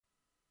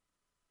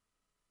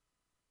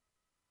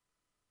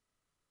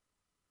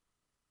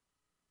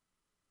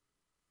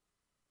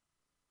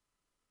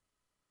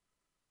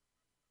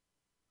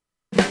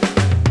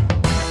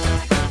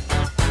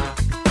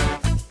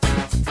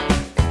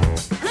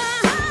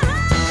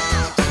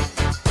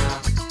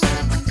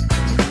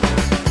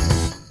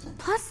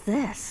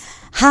Yes.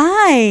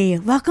 Hi,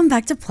 welcome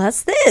back to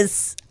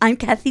PlusThis. I'm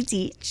Kathy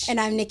Deitch. And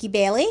I'm Nikki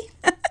Bailey.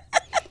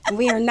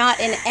 We are not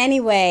in any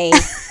way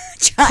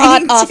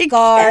caught off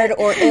guard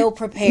or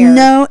ill-prepared.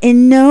 No,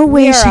 in no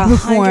way, shape, or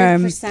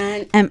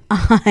 100%. form am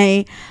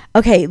I.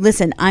 Okay,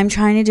 listen, I'm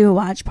trying to do a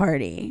watch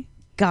party.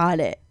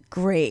 Got it.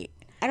 Great.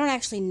 I don't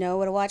actually know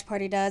what a watch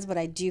party does, but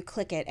I do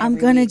click it every I'm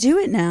going to week do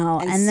it now.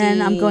 And then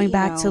I'm going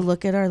back to know.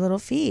 look at our little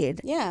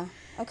feed. Yeah.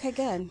 Okay,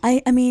 good.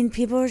 I mean,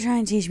 people are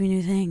trying to teach me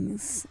new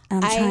things. I'm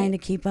trying to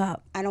keep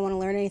up. I don't want to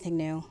learn anything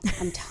new.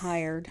 I'm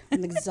tired.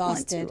 I'm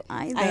exhausted.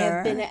 I don't want to I either.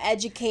 have been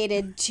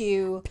educated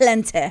to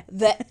Plenty.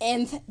 the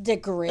nth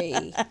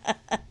degree.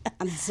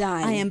 I'm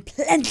done. I am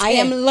plenty. I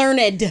am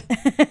learned.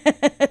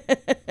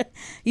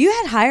 You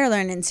had higher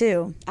learning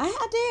too. I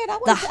did.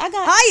 I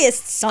got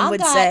highest, some would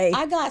say.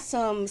 I got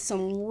some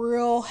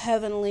real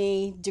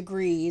heavenly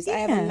degrees. Yeah. I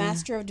have a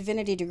Master of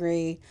Divinity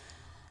degree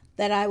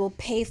that I will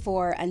pay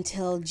for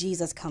until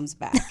Jesus comes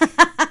back.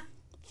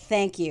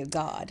 Thank you,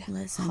 God.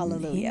 Listen,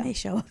 hallelujah. He may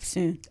show up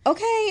soon.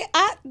 Okay,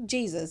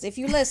 Jesus, if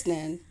you're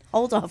listening,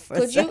 hold off for a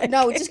could you? second.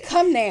 No, just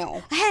come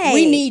now. Hey.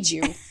 We need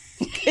you.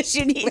 Because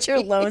you need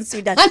your loans to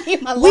be done. I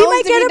need my We loans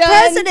might to get be a done.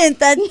 president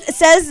that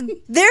says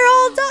they're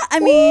all done. I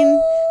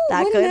mean,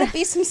 that wouldn't could that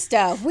be some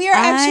stuff? We are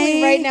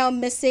actually right now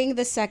missing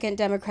the second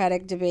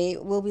Democratic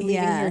debate. We'll be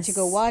leaving here to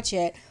go watch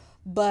it.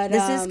 But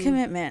this is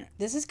commitment.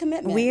 This is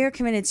commitment. We are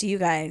committed to you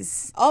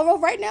guys. Oh, well,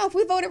 right now, if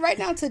we voted right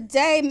now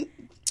today,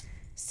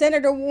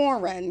 Senator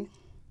Warren,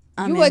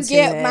 I'm you would into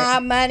get it. my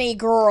money,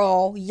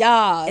 girl.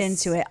 Yes.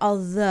 Into it.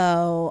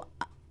 Although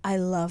I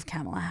love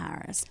Kamala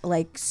Harris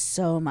like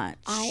so much.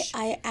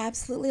 I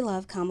absolutely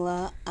love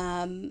Kamala.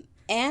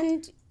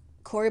 And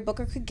Cory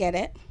Booker could get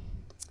it.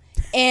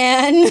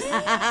 And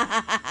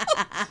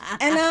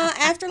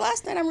after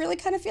last night, I'm really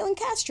kind of feeling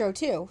Castro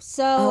too.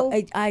 So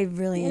I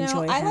really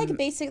enjoy him. I like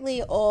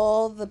basically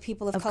all the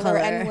people of color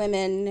and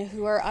women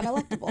who are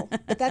unelectable,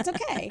 but that's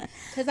okay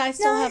because I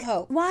still have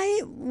hope.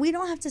 Why we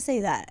don't have to say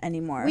that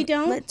anymore? We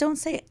don't? Don't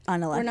say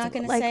unelectable. We're not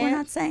going to say it? We're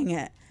not saying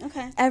it.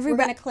 Okay. Everybody, we're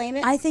going to claim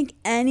it. I think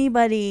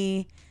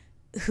anybody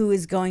who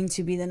is going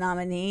to be the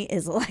nominee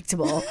is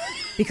electable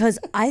because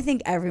I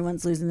think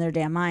everyone's losing their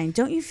damn mind.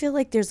 Don't you feel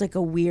like there's like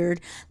a weird...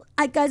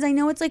 guys, I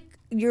know it's like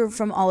you're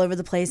from all over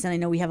the place, and I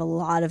know we have a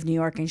lot of New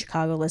York and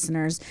Chicago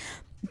listeners,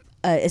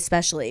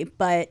 especially.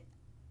 But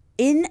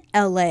in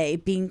LA,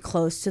 being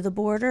close to the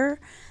border,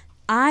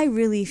 I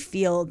really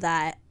feel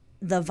that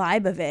the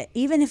vibe of it,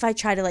 even if I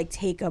try to like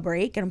take a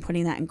break, and I'm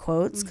putting that in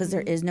quotes because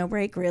there is no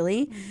break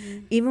really,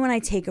 even when I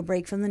take a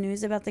break from the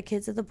news about the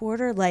kids at the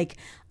border, like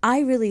I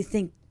really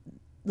think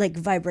like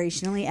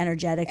vibrationally,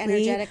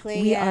 energetically,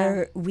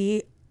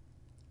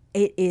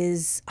 it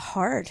is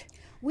hard.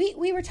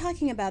 We were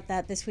talking about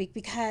that this week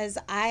because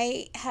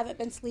I haven't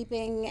been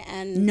sleeping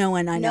and no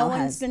one I know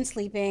has been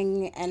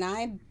sleeping, and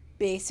I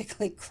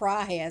basically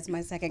cry as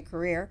my second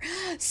career.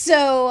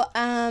 So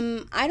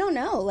I don't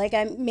know. Like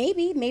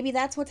maybe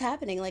that's what's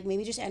happening. Like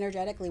maybe just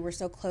energetically we're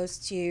so close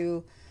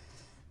to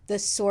the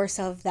source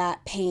of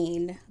that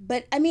pain.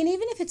 But I mean,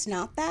 even if it's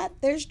not that,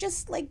 there's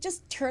just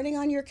turning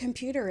on your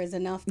computer is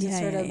enough to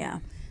sort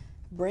of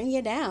bring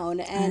you down.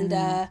 And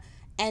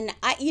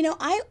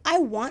I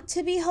want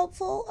to be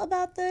hopeful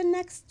about the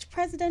next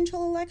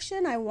presidential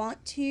election. I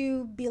want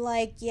to be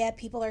like, yeah,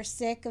 people are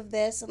sick of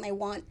this and they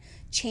want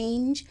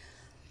change.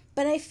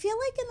 But I feel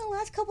like in the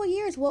last couple of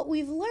years, what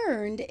we've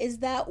learned is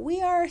that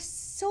we are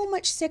so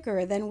much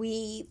sicker than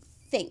we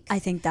think. I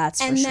think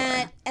that's for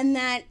sure. And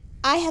that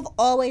I have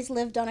always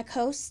lived on a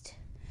coast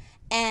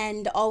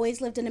and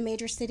always lived in a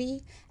major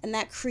city. And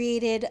that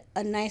created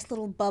a nice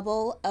little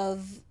bubble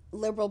of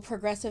liberal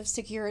progressive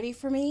security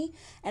for me,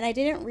 and I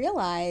didn't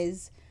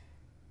realize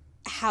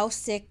how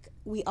sick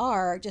we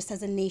are just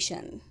as a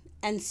nation.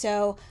 And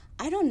so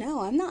I don't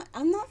know, I'm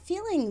not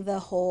feeling the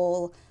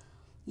whole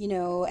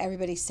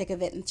everybody's sick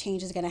of it and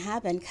change is going to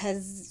happen,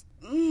 because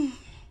the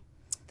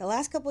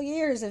last couple of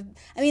years of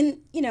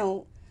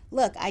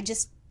look,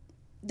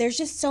 there's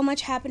just so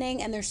much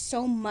happening, and there's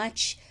so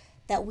much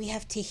that we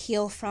have to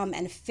heal from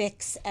and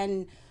fix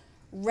and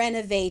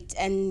renovate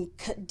and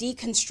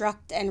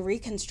deconstruct and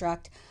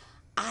reconstruct.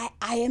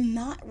 I am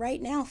not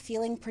right now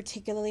feeling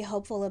particularly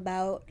hopeful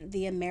about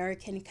the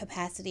American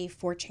capacity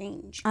for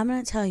change. I'm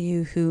going to tell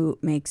you who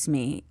makes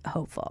me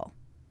hopeful.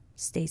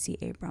 Stacey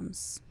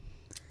Abrams.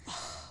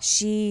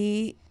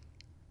 She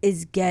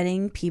is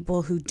getting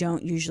people who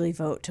don't usually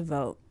vote to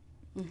vote.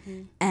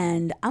 Mm-hmm.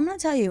 And I'm going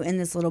to tell you, in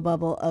this little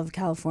bubble of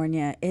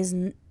California,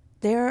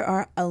 there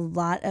are a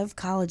lot of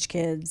college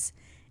kids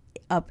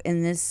up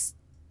in this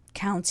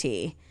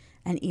county,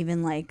 and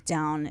even like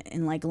down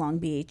in like Long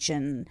Beach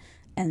and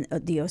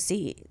the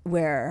OC,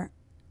 where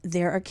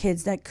there are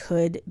kids that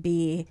could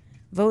be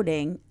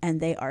voting and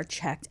they are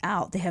checked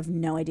out. They have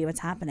no idea what's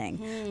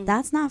happening.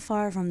 That's not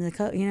far from the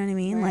you know what I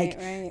mean?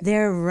 Right.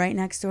 They're right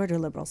next door to a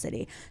liberal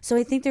city. So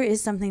I think there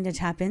is something to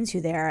tap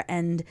into there,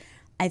 and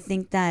I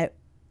think that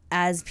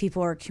as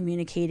people are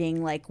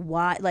communicating like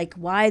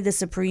why the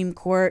Supreme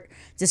Court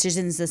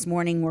decisions this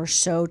morning were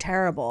so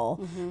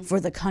terrible for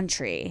the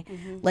country.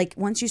 Like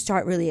once you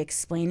start really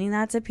explaining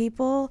that to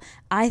people,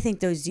 I think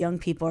those young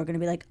people are going to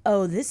be like,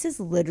 oh, this is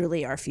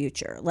literally our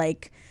future.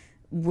 Like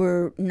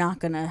we're not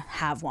going to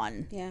have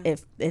one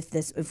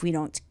if we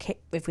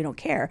don't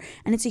care.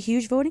 And it's a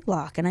huge voting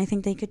block, and I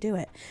think they could do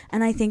it.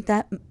 And I think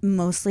that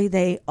mostly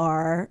they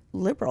are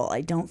liberal.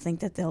 I don't think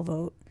that they'll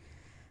vote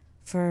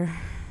for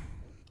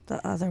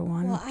the other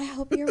one. Well, I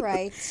hope you're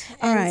right.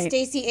 All and right.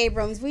 Stacey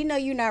Abrams, we know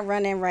you're not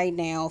running right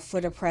now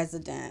for the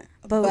president.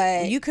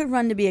 But you could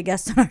run to be a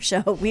guest on our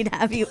show. We'd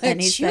have you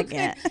any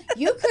second.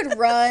 You could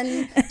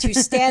run to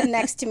stand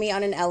next to me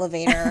on an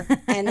elevator,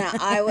 and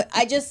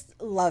I just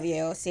love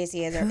you,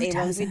 Stacey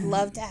Abrams. We'd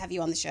love to have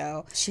you on the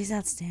show. She's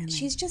outstanding.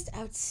 She's just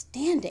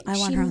outstanding. I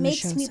want her on the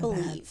show. She makes me so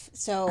believe. Bad.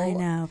 So I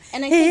know.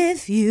 And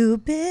if you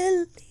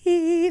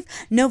believe,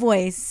 no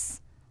voice.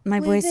 My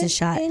voice is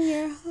shot.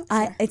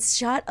 It's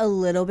shot a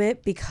little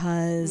bit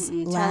because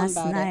last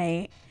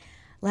night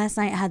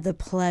I had the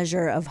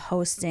pleasure of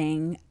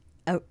hosting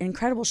an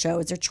incredible show.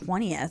 It's our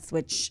 20th,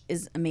 which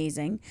is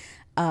amazing.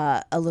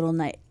 A little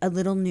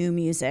new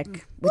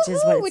music, which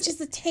is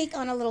the take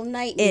on a little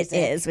night music.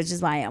 It is, which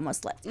is why I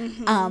almost left.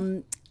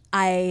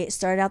 I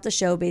started out the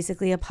show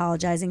basically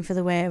apologizing for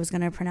the way I was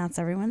going to pronounce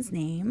everyone's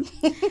name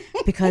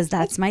because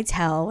that's my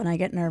tell. When I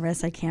get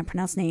nervous, I can't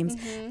pronounce names.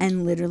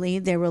 And literally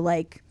there were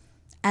like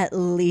at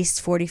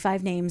least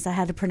 45 names I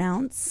had to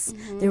pronounce.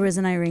 There was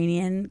an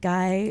Iranian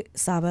guy,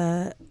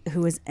 Saba,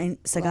 who was in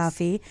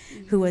Sagafi,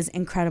 who was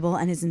incredible,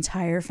 and his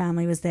entire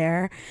family was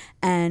there.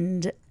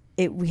 And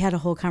we had a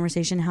whole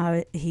conversation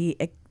how he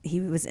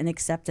was in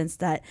acceptance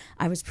that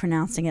I was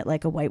pronouncing it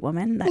like a white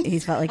woman, that he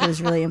felt like it was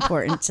really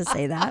important to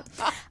say that.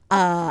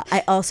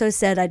 I also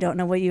said, I don't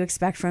know what you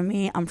expect from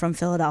me. I'm from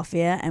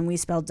Philadelphia, and we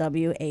spell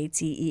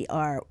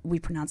Water. We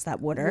pronounce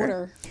that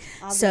water.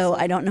 So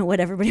I don't know what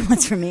everybody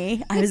wants from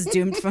me. I was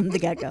doomed from the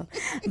get-go.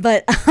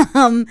 But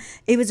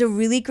it was a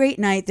really great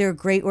night. They're a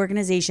great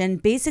organization.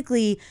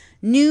 Basically,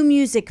 new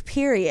music,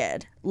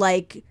 period.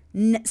 Like,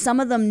 some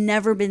of them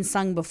never been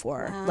sung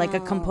before. Like a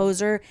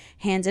composer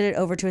handed it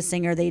over to a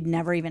singer. They'd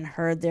never even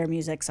heard their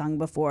music sung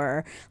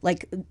before.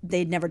 Like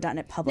they'd never done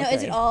it publicly. Now,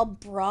 is it all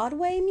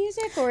Broadway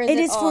music or it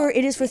is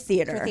for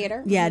theater? For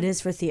theater? Yeah, it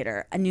is for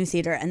theater, a new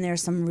theater, and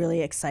there's some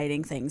really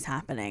exciting things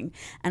happening.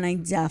 And I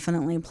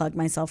definitely plugged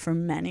myself for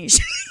many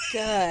shows.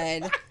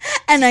 Good.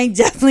 And I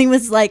definitely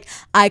was like,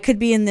 I could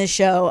be in this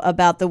show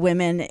about the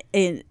women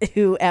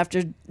who,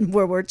 after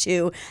World War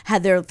II,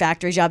 had their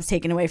factory jobs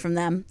taken away from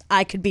them.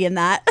 I could be in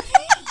that.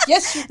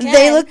 Yes, you can.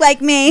 They look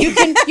like me. You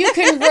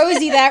can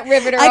Rosie that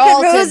riveter. I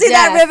could Rosie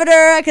that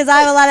riveter because I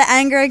have a lot of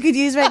anger I could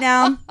use right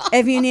now.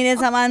 If you needed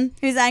someone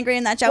who's angry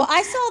in that show. Well,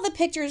 I saw the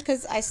pictures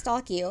because I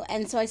stalk you,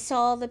 and so I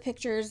saw the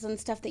pictures and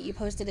stuff that you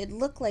posted. It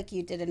looked like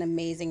you did an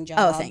amazing job.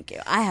 Oh, thank you.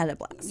 I had a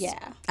blast.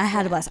 Yeah, I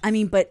had a blast. I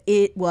mean, but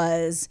it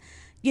was,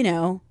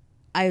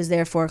 I was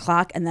there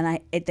 4:00, and then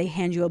they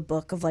hand you a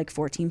book of like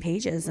 14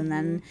 pages, and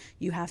then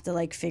you have to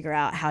like figure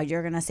out how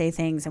you're gonna say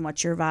things and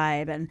what's your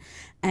vibe,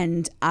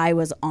 and I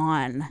was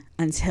on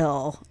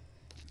until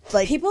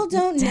like people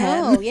don't 10.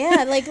 know.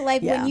 Yeah, like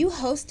when you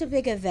host a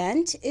big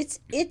event,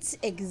 it's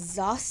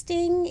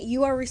exhausting.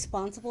 You are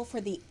responsible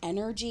for the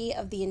energy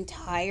of the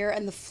entire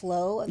and the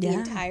flow of the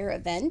entire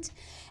event.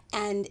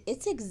 And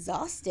it's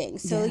exhausting.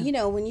 So,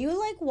 when you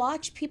like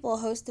watch people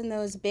hosting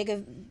those big,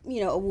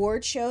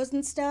 award shows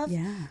and stuff,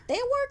 they're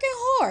working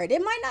hard.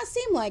 It might not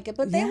seem like it,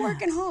 but they're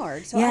working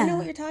hard. So I know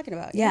what you're talking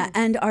about. Yeah.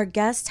 And our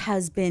guest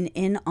has been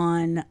in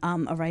on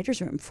a writer's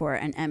room for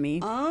an Emmy.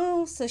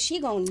 Oh, so she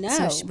gonna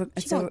know.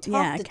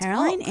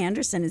 Caroline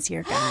Anderson is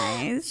here,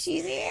 guys.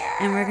 She's here.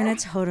 And we're going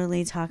to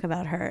totally talk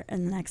about her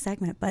in the next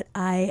segment. But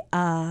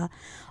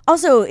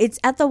also, it's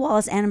at the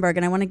Wallace Annenberg,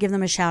 and I want to give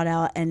them a shout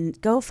out and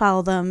go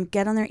follow them,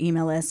 get on their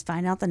email list,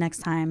 find out the next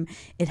time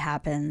it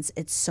happens.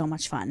 It's so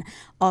much fun.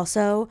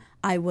 Also,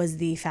 I was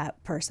the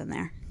fat person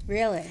there.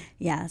 Really?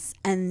 Yes.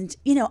 And,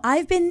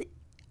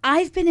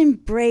 I've been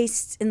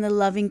embraced in the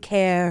loving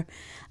care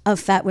of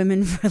fat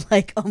women for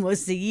like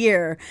almost a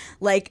year.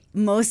 Like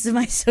most of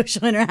my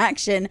social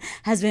interaction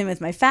has been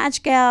with my fat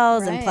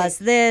gals and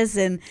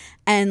PlusThis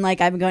and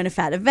like I've been going to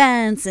fat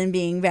events and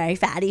being very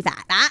fat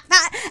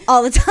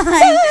all the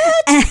time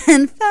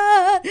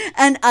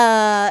and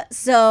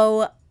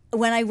so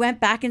when I went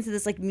back into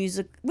this like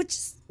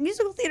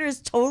musical theater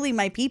is totally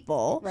my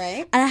people,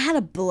 right? And I had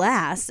a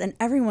blast, and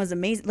everyone was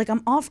amazing. Like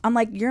I'm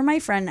like, you're my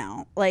friend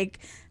now. Like,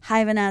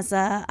 hi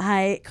Vanessa,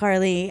 hi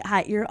Carly,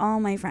 hi, you're all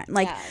my friend.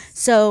 Like,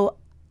 so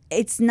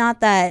it's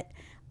not that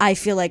I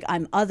feel like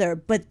I'm other,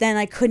 but then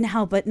I couldn't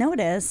help but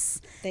notice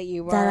that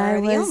you were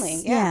the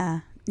only.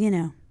 Yeah,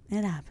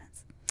 it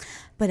happens.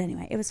 But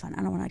anyway, it was fun.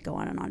 I don't want to go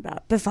on and on about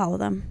it, but follow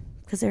them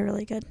because they're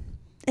really good.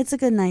 It's a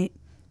good night.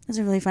 It's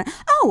a really fun.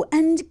 Oh,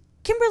 and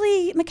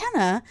Kimberly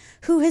McKenna,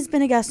 who has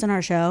been a guest on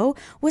our show,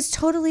 was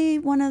totally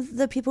one of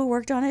the people who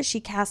worked on it.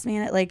 She cast me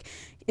in it. Like,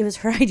 it was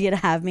her idea to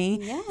have me.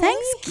 Yay.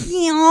 Thanks,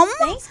 Kim.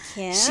 Thanks,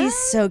 Kim. She's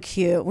so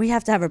cute. We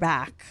have to have her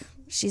back.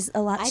 She's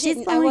a lot.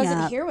 I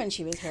wasn't here when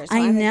she was here, so I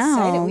I'm know.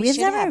 excited. We have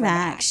to have her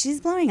back.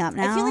 She's blowing up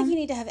now. I feel like you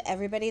need to have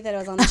everybody that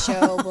was on the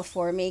show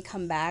before me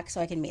come back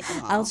so I can meet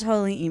them all. I'll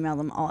totally email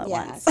them all at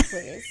once. Yes,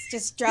 please.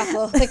 Just drop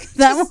a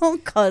that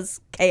won't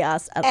cause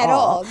chaos at all. At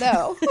all,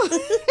 no.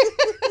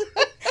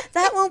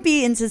 That won't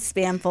be into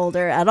spam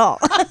folder at all.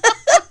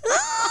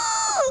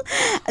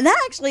 And that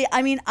actually,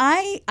 I mean,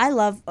 I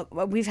love,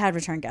 we've had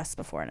return guests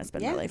before and it's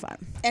been really fun.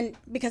 And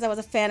because I was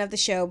a fan of the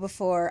show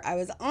before I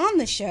was on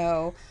the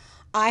show,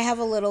 I have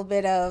a little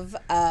bit of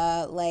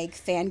like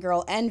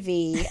fangirl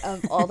envy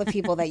of all the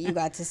people that you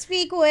got to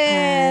speak with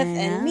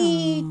and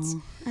meet.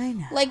 I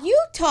know. Like you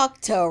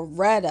talked to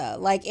Retta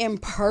like in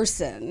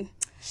person.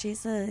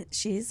 She's a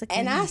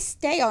and I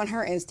stay on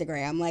her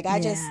Instagram. Like I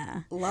just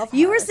love her.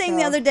 You were saying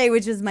the other day,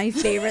 which was my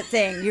favorite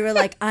thing. You were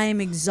like, I am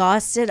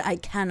exhausted. I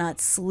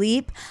cannot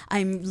sleep.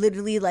 I'm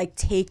literally like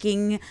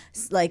taking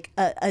like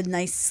a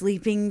nice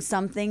sleeping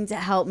something to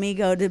help me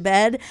go to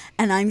bed.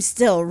 And I'm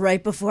still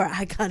right before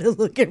I gotta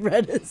look at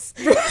Retta's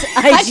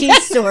IG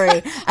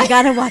story. I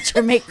gotta watch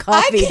her make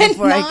coffee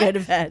before I go to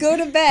bed. Go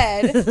to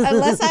bed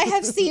unless I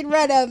have seen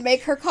Retta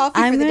make her coffee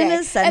for the day. I'm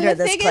gonna send her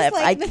this clip.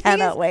 I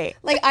cannot wait.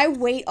 Like I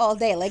wait all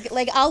day.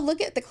 Like I'll look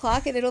at the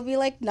clock and it'll be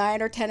like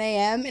 9 or 10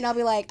 a.m. and I'll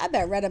be like, I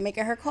bet Retta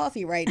making her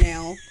coffee right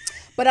now.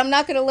 But I'm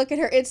not going to look at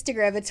her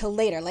Instagram until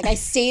later. Like I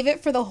save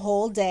it for the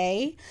whole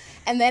day.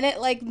 And then it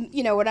like,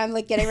 you know, when I'm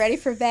like getting ready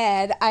for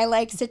bed, I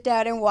like sit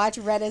down and watch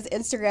Retta's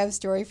Instagram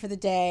story for the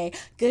day.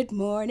 Good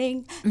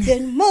morning.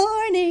 Good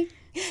morning.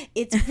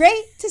 It's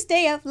great to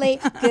stay up late.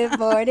 Good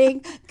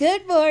morning.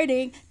 Good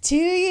morning to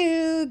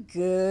you.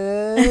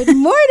 Good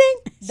morning.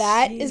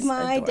 That is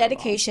my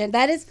dedication.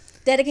 That is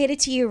dedicated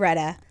to you,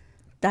 Retta.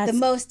 That's the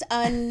most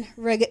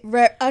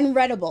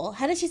unreadable.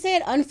 How did she say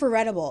it?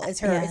 Unforgettable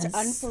is her. Yes. It's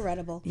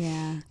unforgettable.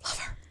 Yeah. Love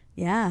her.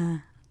 Yeah.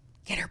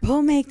 Get her book.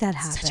 We'll make that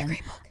happen. Such a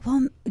great book.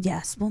 We'll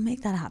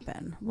make that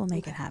happen. We'll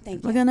make it happen.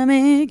 Thank We're going to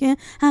make it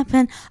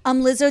happen.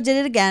 Lizzo did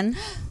it again.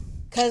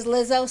 Because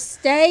Lizzo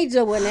stayed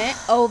doing it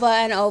over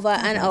and over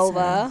and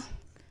over.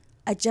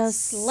 I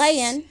just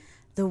slaying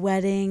the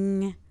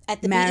wedding. At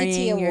the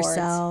marrying BET Awards.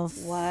 Yourself.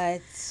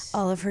 What?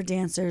 All of her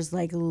dancers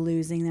like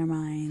losing their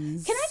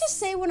minds. Can I just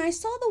say, when I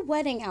saw the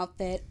wedding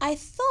outfit, I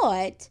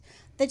thought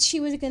that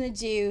she was going to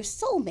do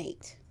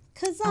Soulmate.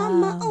 Because I'm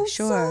my own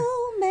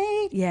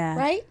soulmate. Yeah.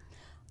 Right?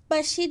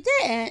 But she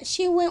didn't.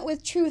 She went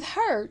with Truth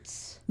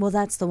Hurts. Well,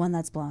 that's the one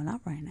that's blowing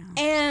up right now.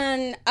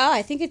 And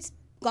I think it's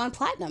gone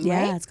platinum,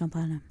 right? Yeah, it's gone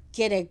platinum.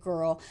 Get it,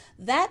 girl.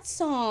 That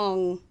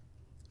song,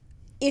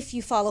 if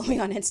you follow me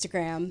on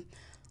Instagram,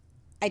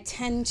 I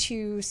tend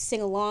to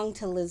sing along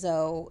to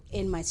Lizzo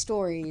in my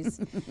stories.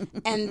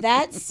 And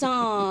that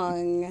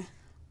song,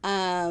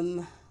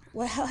 how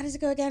does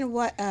it go again?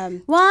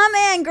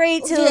 Woman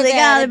great till they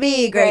gotta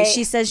be great.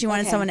 She said she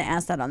wanted someone to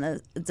ask that on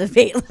the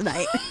debate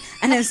tonight.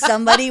 And if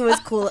somebody was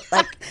cool,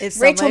 like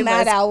if Rachel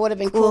Maddow would have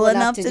been cool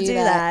enough to do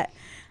that,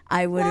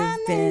 I would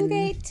have been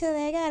great till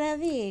they gotta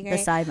be great.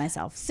 Beside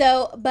myself.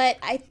 So, but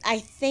I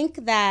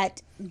think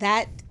that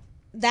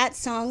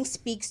song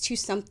speaks to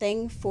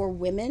something for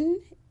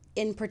women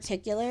in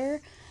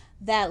particular,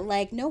 that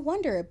like no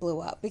wonder it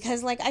blew up,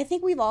 because like I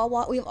think we've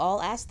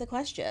all asked the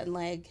question,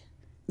 like,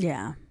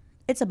 yeah,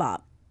 it's a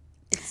bop.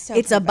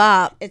 It's a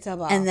bop. It's a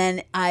bop. And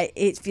then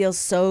it feels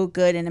so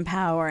good and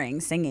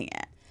empowering singing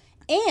it.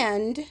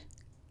 And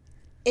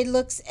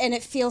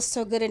it feels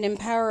so good and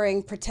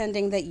empowering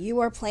pretending that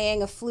you are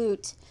playing a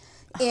flute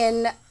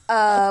in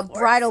a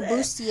bridal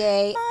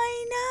bustier.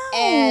 I know.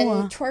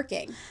 And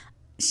twerking.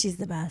 She's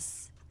the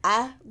best.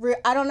 I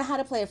don't know how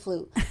to play a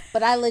flute,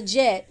 but I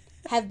legit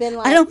have been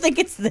like... I don't think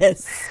it's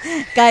this.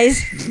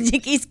 Guys,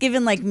 Nikki's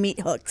giving like meat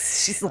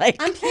hooks. She's like...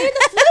 I'm playing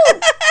the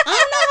flute. I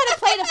don't know how to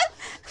play the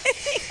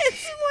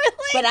it's more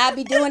like... But I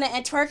be doing it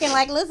and twerking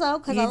like Lizzo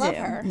because I love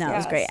her. No, yes. It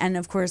was great. And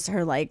of course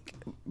her like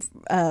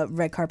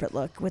red carpet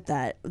look with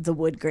the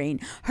wood grain.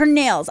 Her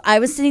nails. I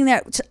was sitting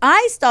there.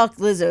 I stalked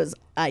Lizzo's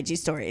IG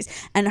stories,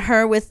 and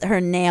her with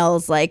her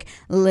nails like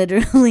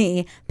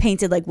literally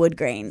painted like wood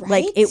grain. Right?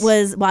 Like it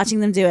was, watching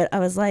them do it, I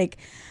was like,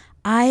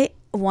 I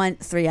want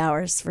 3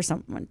 hours for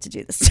someone to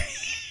do this.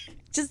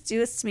 Just do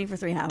this to me for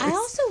 3 hours. I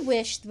also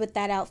wished with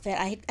that outfit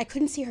I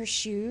couldn't see her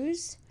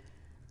shoes.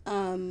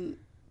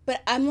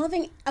 But I'm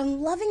loving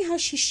how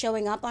she's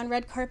showing up on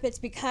red carpets,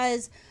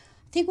 because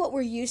I think what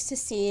we're used to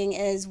seeing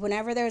is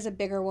whenever there's a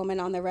bigger woman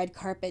on the red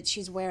carpet,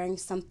 she's wearing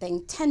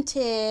something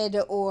tinted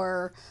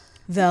or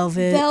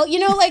velvet,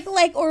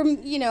 or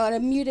in a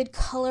muted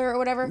color or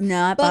whatever.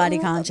 Not body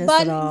conscious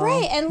at all.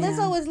 Right, and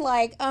Lizzo was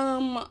like,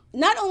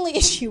 not only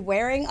is she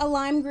wearing a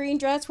lime green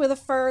dress with a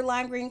fur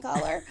lime green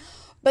collar,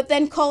 but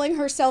then calling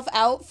herself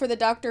out for the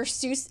Dr.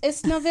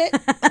 Seuss-ism of it,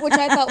 which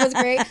I thought was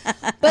great.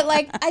 But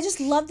like, I just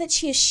love that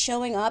she is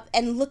showing up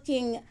and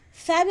looking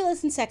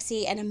fabulous and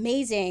sexy and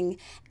amazing,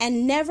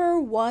 and never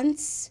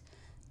once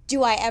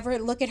do I ever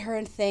look at her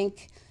and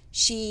think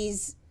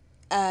she's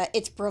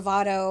it's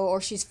bravado or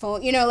she's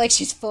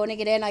she's phoning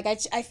it in. Like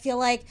I feel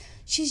like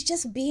she's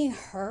just being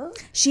her.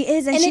 She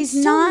is, and she's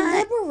it's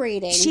not so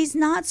liberating. She's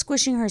not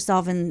squishing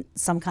herself in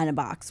some kind of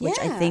box, which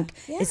I think,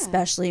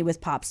 especially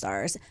with pop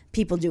stars,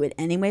 people do it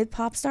anyway with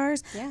pop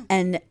stars. Yeah.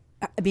 And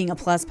being a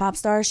plus pop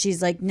star,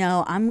 she's like,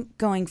 no, I'm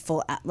going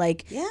full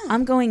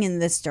I'm going in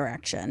this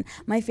direction.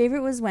 My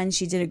favorite was when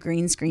she did a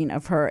green screen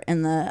of her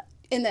in the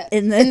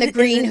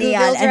green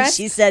neon, and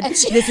she said,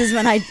 "This is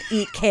when I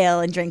eat kale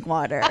and drink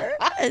water."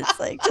 It's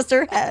like just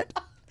her head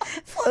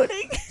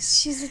floating.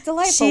 She's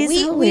delightful. She's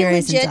we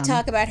hilarious and legit dumb.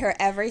 talk about her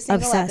every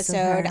single Obsessed with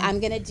her. episode. I'm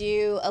gonna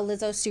do a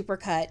Lizzo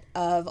supercut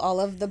of all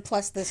of the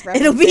PlusThis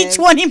references. It'll be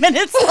 20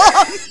 minutes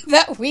long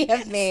that we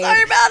have made.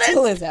 Sorry about it, to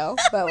Lizzo,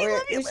 but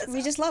Lizzo.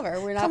 we just love her.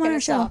 We're not going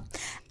to stop.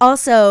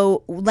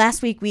 Also,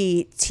 last week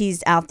we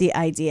teased out the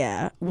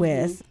idea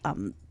with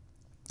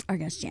our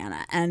guest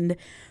Jana, and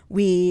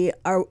we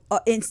are,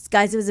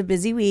 guys, it was a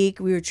busy week.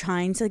 We were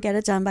trying to get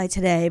it done by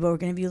today, but we're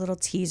going to give you a little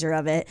teaser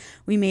of it.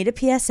 We made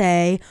a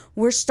PSA.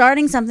 We're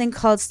starting something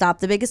called Stop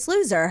the Biggest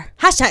Loser.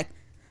 Hashtag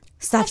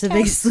Stop the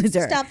Biggest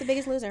Loser. Stop the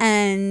Biggest Loser.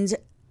 And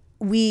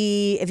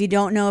if you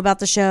don't know about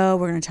the show,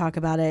 we're going to talk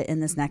about it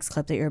in this next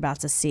clip that you're about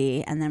to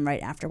see. And then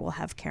right after, we'll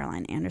have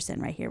Caroline Anderson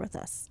right here with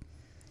us.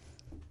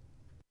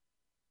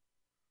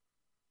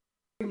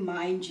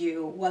 Remind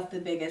you what The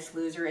Biggest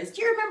Loser is.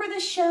 Do you remember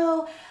this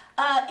show?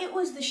 It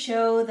was the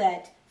show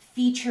that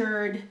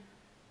featured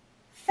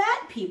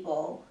fat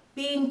people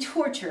being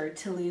tortured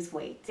to lose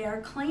weight. They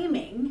are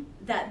claiming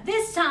that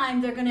this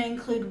time they're going to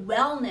include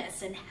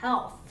wellness and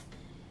health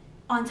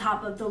on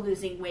top of the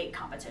losing weight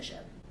competition.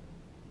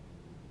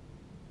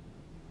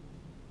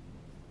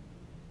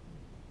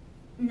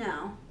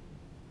 No,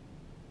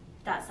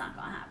 that's not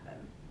going to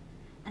happen.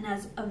 And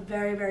as a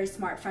very, very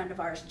smart friend of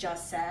ours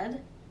just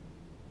said,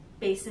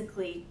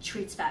 basically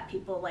treats fat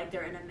people like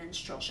they're in a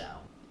minstrel show.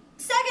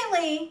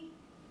 Secondly,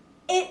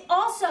 it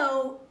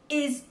also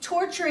is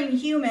torturing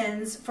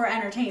humans for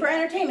entertainment. For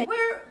entertainment.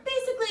 We're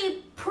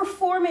basically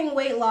performing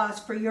weight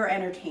loss for your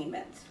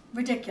entertainment.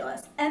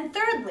 Ridiculous. And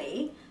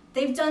thirdly,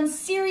 they've done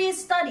serious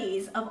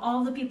studies of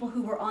all the people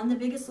who were on The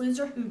Biggest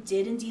Loser who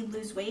did indeed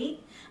lose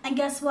weight. And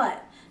guess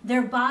what?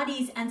 Their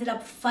bodies ended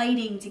up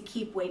fighting to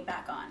keep weight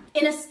back on.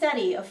 In a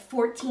study of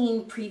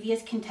 14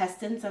 previous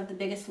contestants of The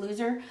Biggest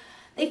Loser,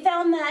 they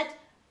found that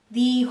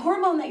the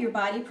hormone that your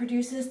body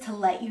produces to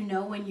let you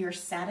know when you're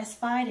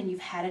satisfied and you've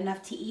had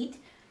enough to eat,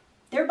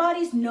 their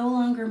bodies no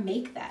longer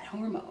make that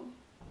hormone.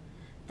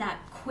 That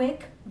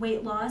quick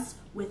weight loss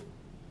with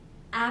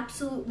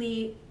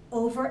absolutely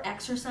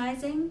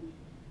over-exercising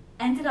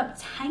ended up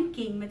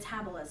tanking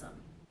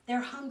metabolism.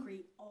 They're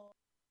hungry all.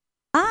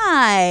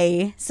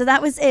 Hi. So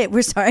that was it.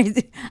 We're sorry.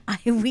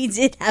 We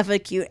did have a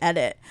cute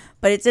edit,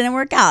 but it didn't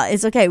work out.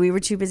 It's okay. We were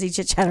too busy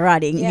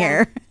chit-chatting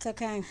here. It's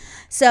okay.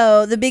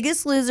 So The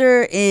Biggest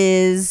Loser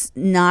is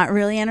not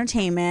really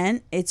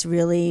entertainment. It's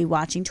really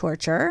watching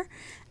torture.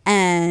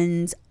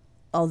 And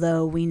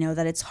although we know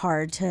that it's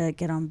hard to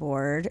get on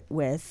board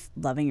with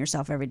loving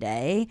yourself every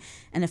day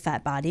and a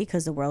fat body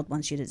because the world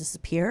wants you to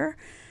disappear,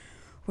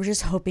 we're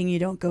just hoping you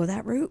don't go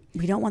that route.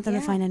 We don't want them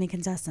to find any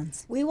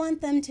contestants. We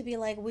want them to be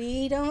like,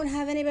 we don't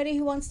have anybody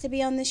who wants to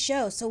be on this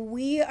show. So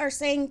we are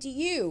saying to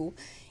you,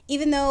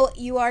 even though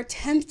you are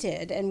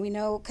tempted, and we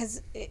know,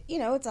 because, it's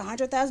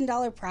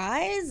 $100,000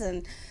 prize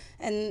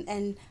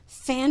and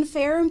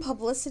fanfare and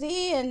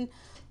publicity and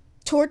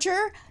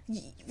torture,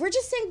 we're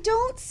just saying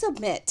don't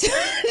submit.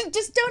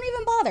 Just don't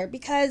even bother,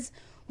 because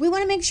we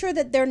want to make sure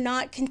that they're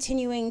not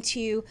continuing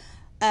to,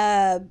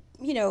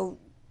 to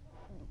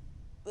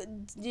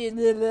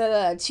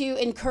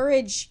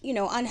encourage,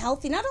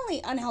 unhealthy, not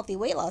only unhealthy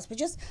weight loss, but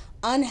just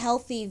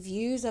unhealthy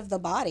views of the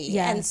body.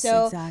 Yes, and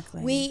so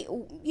exactly. we,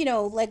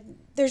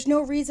 there's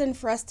no reason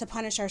for us to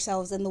punish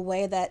ourselves in the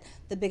way that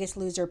The Biggest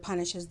Loser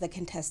punishes the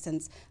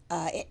contestants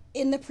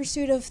in the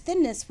pursuit of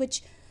thinness,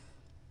 which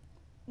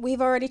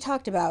we've already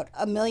talked about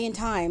a million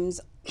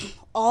times.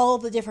 All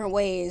the different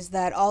ways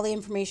that all the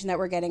information that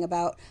we're getting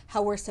about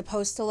how we're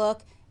supposed to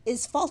look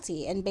is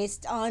faulty and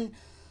based on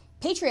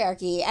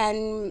patriarchy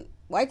and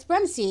white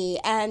supremacy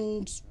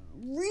and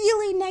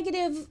really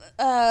negative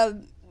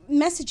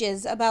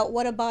messages about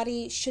what a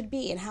body should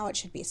be and how it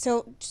should be.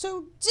 So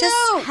just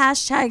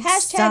hashtag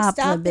stop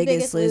the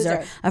biggest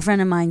loser. A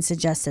friend of mine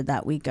suggested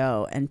that we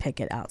go and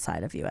pick it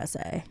outside of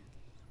USA.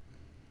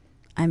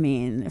 I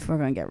mean, if we're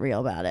going to get real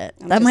about it,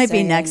 that might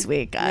be next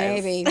week,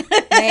 guys. Maybe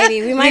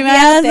we might be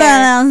out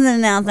there.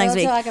 Next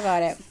week. We'll talk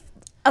about it.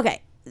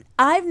 Okay,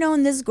 I've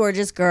known this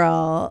gorgeous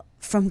girl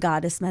from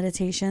Goddess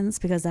Meditations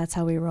because that's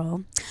how we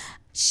roll.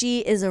 She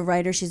is a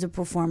writer. She's a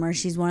performer.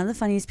 She's one of the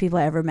funniest people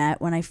I ever met.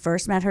 When I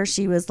first met her,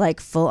 she was like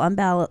full on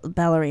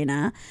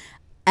ballerina,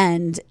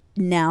 and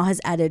now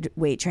has added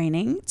weight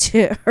training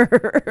to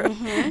her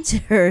to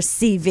her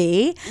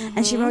CV.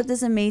 And she wrote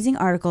this amazing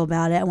article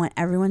about it. I want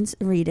everyone to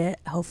read it.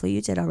 Hopefully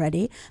you did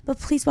already. But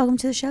please welcome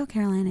to the show,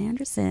 Caroline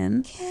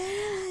Anderson.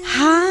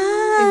 Hi.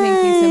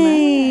 Thank you so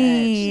much.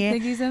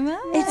 Thank you so much.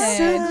 It's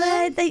so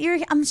glad that you're.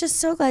 I'm just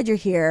so glad you're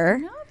here.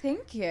 No,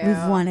 Thank you.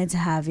 We've wanted to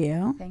have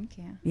you. Thank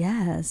you.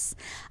 Yes.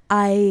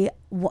 I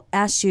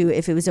asked you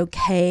if it was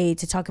okay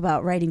to talk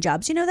about writing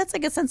jobs. You know, that's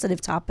like a sensitive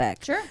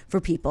topic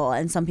for people.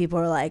 And some people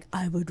are like,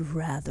 I would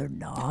rather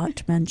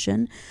not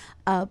mention.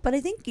 But I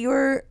think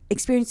your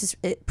experience is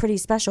pretty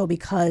special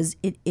because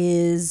it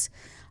is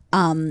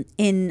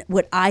in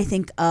what I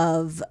think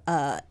of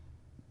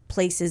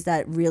places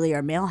that really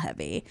are male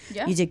heavy.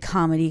 Yeah. You did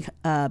comedy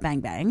Bang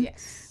Bang.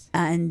 Yes.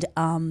 And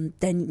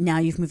then now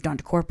you've moved on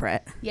to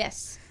corporate.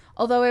 Yes.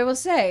 Although I will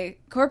say,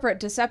 corporate,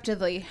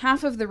 deceptively,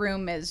 half of the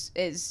room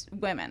is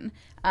women,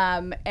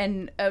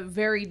 and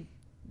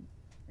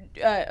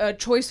a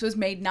choice was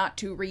made not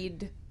to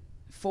read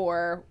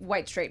for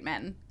white straight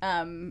men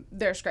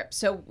their scripts.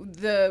 So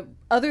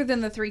other than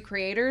the 3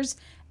 creators,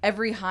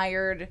 every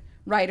hired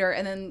writer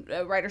and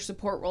then writer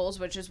support roles,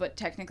 which is what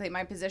technically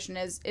my position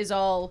is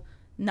all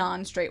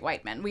non-straight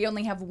white men. We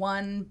only have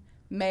one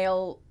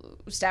male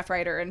staff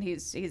writer, and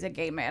he's a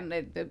gay man,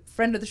 a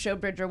friend of the show,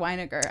 Bridger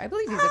Weiniger. I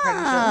believe he's a friend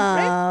of the show,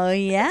 right? Oh,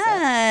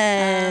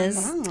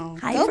 yes. Wow.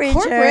 Hi, Go Bridger.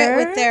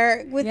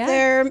 corporate with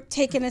their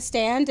taking a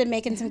stand and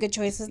making some good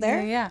choices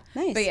there. Yeah.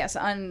 Nice. But yes,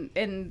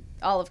 in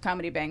all of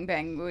Comedy Bang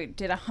Bang, we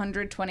did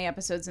 120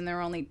 episodes, and there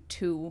were only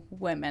 2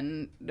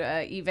 women.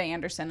 Eva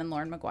Anderson and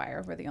Lauren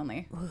McGuire were the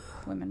only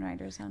women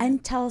writers on it.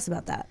 And tell us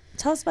about that.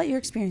 Tell us about your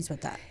experience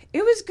with that.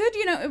 It was good.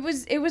 You know, it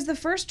was the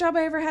first job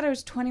I ever had. I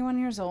was 21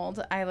 years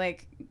old. I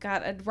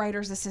got a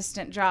writer's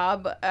assistant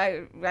job.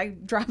 I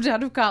dropped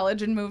out of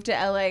college and moved to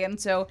LA, and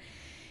so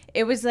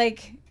it was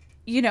like,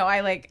 you know,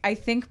 I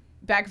think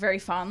back very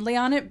fondly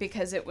on it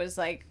because it was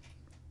like,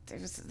 it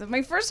was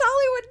my first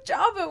Hollywood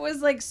job. It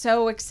was like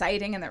so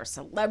exciting, and there were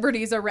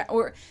celebrities around,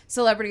 or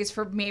celebrities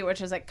for me,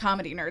 which is like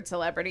comedy nerd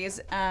celebrities.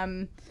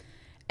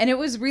 And it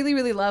was really,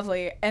 really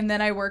lovely. And then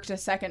I worked a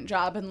second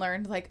job and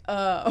learned, like,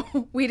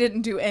 oh, we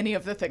didn't do any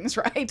of the things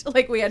right.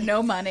 Like, we had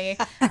no money.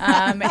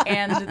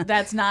 And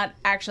that's not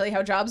actually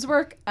how jobs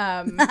work.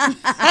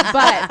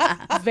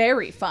 But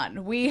very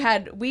fun.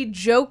 We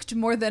joked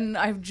more than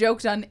I've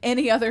joked on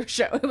any other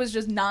show. It was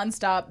just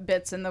nonstop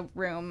bits in the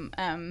room.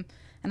 And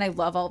I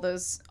love all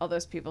those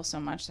people so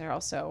much. They're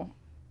all so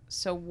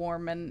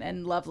warm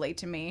and lovely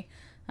to me.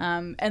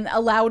 And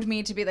allowed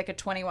me to be like a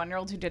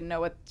 21-year-old who didn't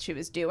know what she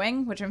was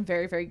doing, which I'm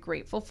very, very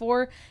grateful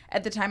for.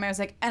 At the time, I was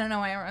like, I don't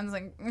know. I was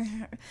like,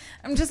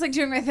 I'm just like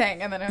doing my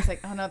thing. And then I was like,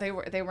 oh no,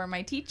 they were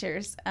my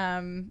teachers.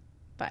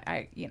 But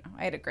I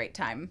had a great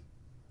time.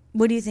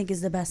 What do you think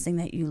is the best thing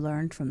that you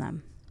learned from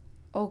them?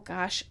 Oh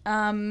gosh.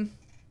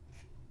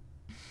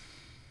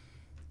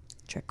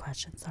 Trick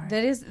question. Sorry.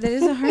 That is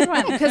a hard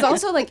one. Because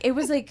also it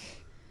was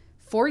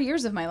 4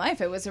 years of my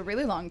life. It was a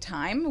really long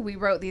time. We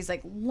wrote these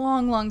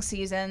long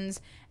seasons,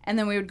 and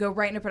then we would go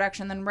right into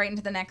production, then right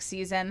into the next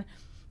season.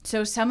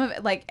 So some of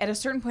it, at a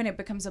certain point, it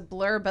becomes a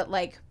blur. But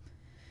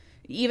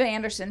Eva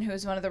Anderson, who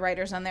is one of the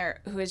writers on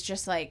there, who is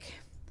just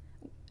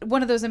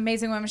one of those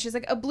amazing women. She's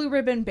a blue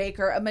ribbon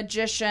baker, a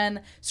magician,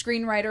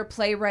 screenwriter,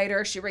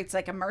 playwriter. She writes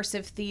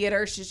immersive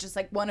theater. She's just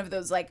one of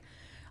those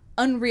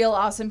unreal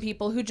awesome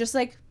people who just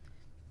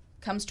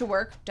comes to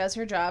work, does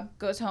her job,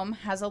 goes home,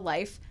 has a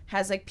life,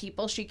 has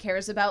people she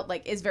cares about,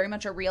 is very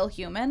much a real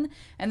human.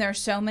 And there are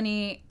so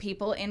many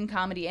people in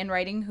comedy and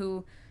writing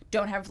who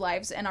don't have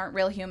lives and aren't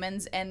real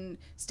humans and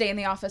stay in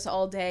the office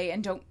all day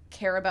and don't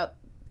care about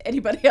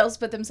anybody else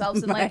but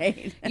themselves. And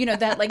Right.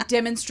 that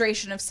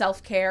demonstration of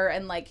self-care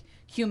and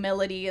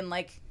humility and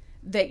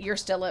that you're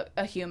still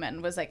a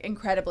human was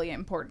incredibly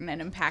important and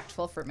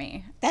impactful for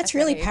me. That's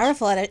really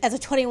powerful as a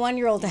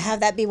 21-year-old to have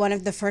that be one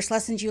of the first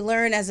lessons you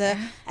learn as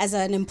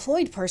an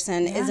employed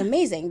person is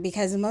amazing,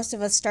 because most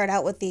of us start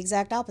out with the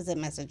exact opposite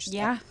message. So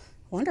Yeah.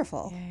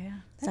 Wonderful. Yeah.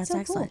 That's so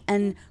excellent. cool.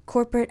 And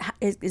corporate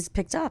is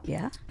picked up,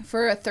 yeah?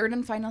 For a third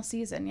and final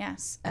season,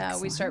 yes. We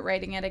Excellent. start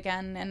writing it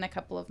again in a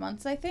couple of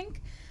months, I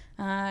think.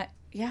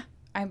 Yeah.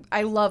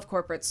 I love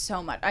corporate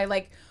so much.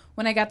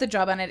 When I got the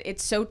job on it,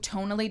 it's so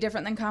tonally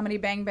different than Comedy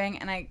Bang Bang,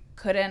 and I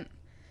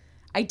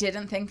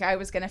didn't think I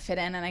was going to fit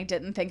in, and I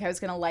didn't think I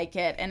was going to like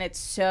it, and it's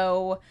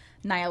so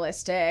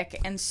nihilistic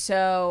and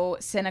so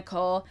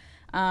cynical,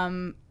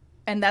 and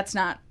that's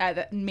not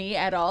me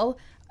at all.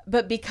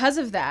 But because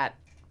of that,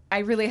 I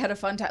really had a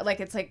fun time.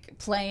 It's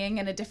playing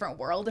in a different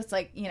world. It's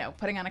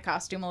putting on a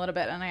costume a little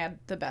bit, and I had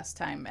the best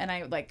time. And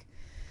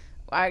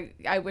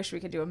I wish we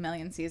could do 1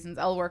 million seasons.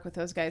 I'll work with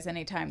those guys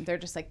anytime. They're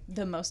just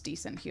the most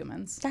decent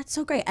humans. That's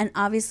so great. And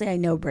obviously I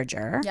know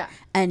Bridger. Yeah.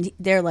 And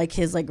they're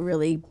his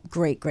really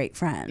great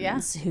friends.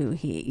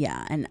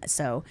 Yeah. And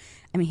so,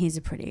 I mean, he's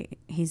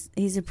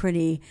a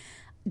pretty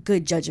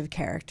good judge of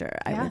character,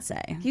 I would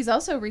say. He's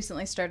also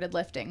recently started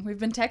lifting. We've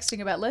been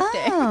texting about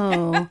lifting.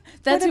 Oh.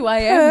 That's who I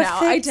am now. I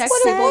perfect text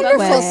What a people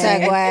wonderful about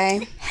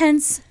segue.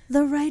 Hence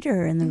the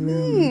writer in the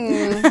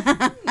room.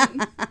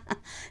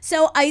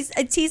 So I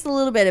teased a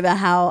little bit about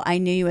how I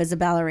knew you as a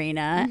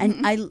ballerina,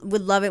 and I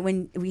would love it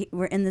when we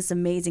were in this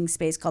amazing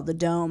space called the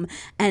Dome,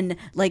 and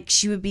like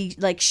she would be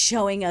like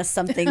showing us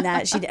something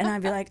that she did, and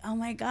I'd be like, oh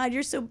my God,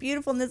 you're so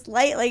beautiful in this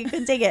light, like you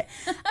couldn't take it,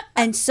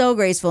 and so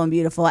graceful and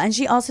beautiful. And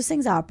she also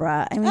sings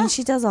opera. I mean,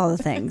 she does all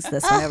the things.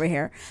 This one over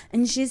here,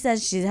 and she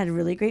says she's had a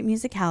really great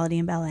musicality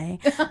in ballet.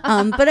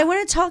 But I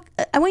want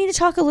you to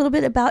talk a little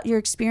bit about your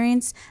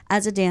experience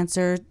as a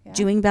dancer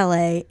doing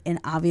ballet in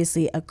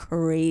obviously a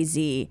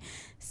crazy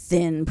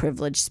thin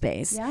privileged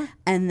space. Yeah.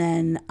 And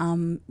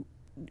then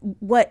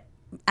what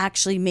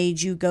actually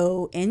made you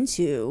go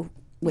into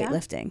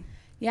weightlifting?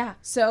 Yeah.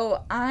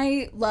 So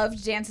I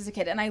loved dance as a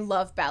kid, and I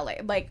love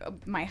ballet. Like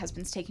my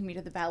husband's taking me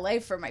to the ballet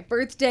for my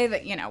birthday.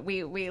 That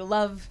we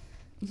love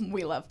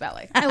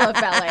ballet. I love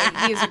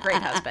ballet. He is a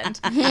great husband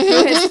who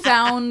has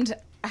found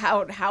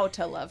how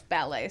to love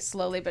ballet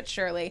slowly but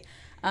surely.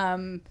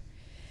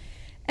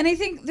 And I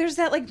think there's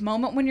that like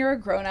moment when you're a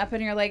grown up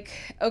and you're like,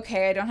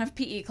 okay, I don't have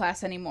PE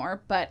class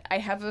anymore, but I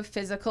have a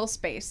physical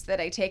space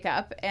that I take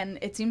up. And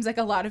it seems like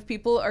a lot of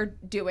people are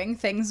doing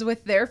things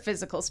with their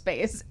physical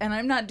space, and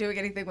I'm not doing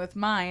anything with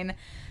mine.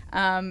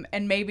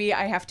 And maybe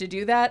I have to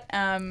do that.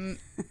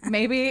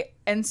 Maybe.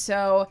 And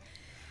so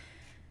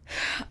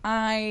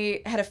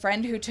I had a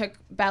friend who took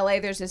ballet.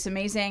 There's this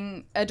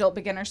amazing adult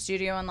beginner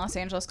studio in Los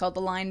Angeles called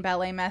the Line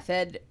Ballet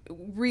Method.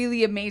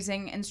 Really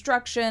amazing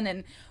instruction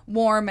and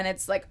warm, and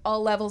it's like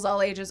all levels,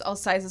 all ages, all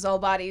sizes, all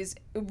bodies.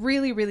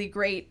 Really, really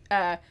great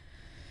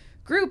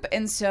group.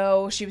 And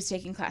so she was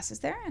taking classes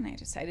there, and I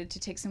decided to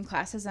take some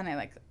classes, and I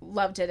like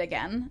loved it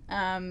again.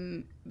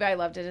 But I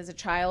loved it as a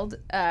child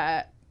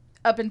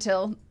up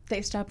until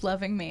they stopped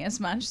loving me as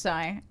much. So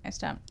I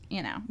stopped,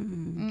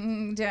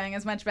 doing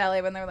as much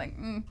ballet when they were like,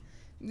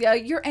 yeah,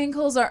 your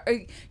ankles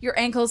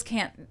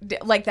can't,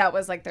 like that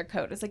was like their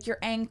code. It's like your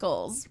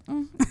ankles.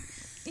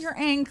 Your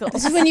ankles.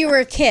 This is when you were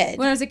a kid.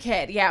 When I was a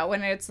kid, yeah.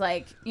 When it's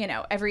like,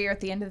 every year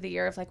at the end of the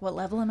year of like, what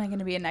level am I going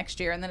to be in next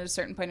year? And then at a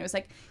certain point, it was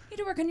like, you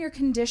need to work on your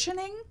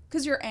conditioning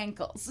because your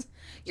ankles.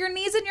 Your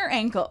knees and your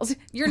ankles.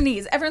 Your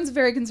knees. Everyone's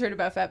very concerned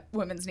about fat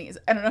women's knees.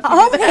 I don't know if you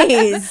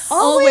know that.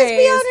 Always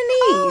be on her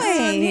knees.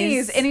 Always.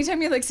 Knees.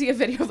 Anytime you like see a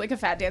video of like a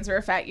fat dancer or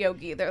a fat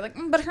yogi, they're like,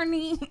 but her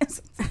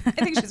knees. I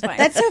think she's fine.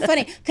 That's so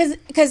funny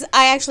because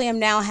I actually am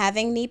now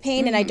having knee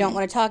pain and I don't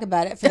want to talk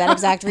about it for that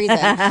exact reason.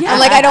 I'm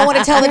like, I don't want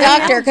to tell the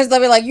doctor because they'll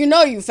be like,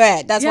 you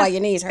fat. That's why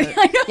your knees hurt.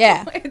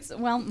 Yeah.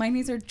 My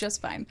knees are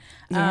just fine.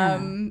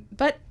 Yeah.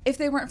 But if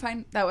they weren't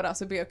fine, that would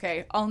also be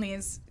okay. All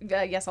knees.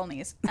 Yes, all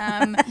knees.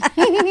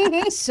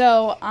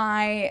 So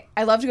I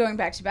loved going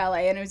back to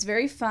ballet, and it was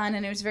very fun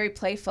and it was very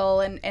playful.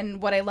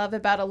 And what I love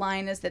about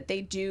Align is that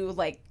they do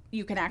like,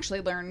 you can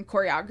actually learn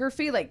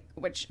choreography, like,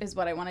 which is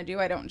what I want to do.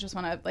 I don't just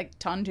want to like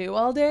tendu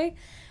all day.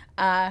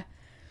 So I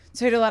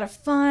had a lot of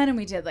fun, and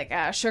we did like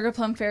a Sugar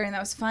Plum Fairy, and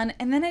that was fun.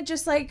 And then it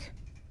just like,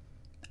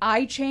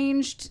 I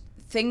changed,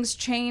 things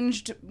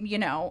changed,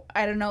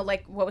 I don't know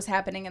like what was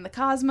happening in the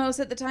cosmos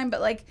at the time, but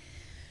like,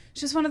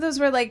 it's just one of those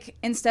where like,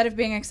 instead of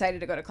being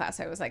excited to go to class,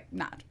 I was like,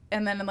 not.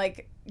 And then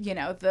like,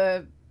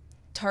 the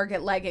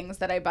Target leggings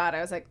that I bought,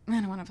 I was like, I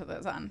don't want to put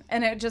those on.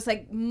 And it just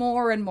like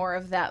more and more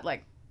of that,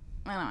 like,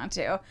 I don't want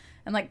to.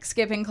 And like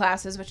skipping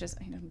classes, which is,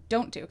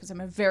 don't do because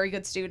I'm a very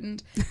good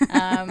student.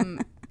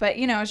 But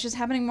it's just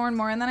happening more and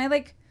more. And then I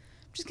like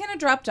just kind of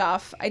dropped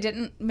off. I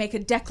didn't make a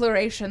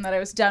declaration that I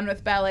was done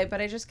with ballet,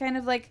 but I just kind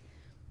of like,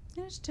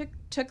 just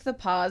took the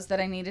pause that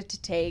I needed to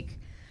take.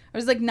 I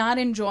was like not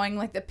enjoying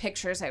like the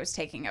pictures I was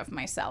taking of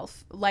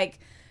myself. Like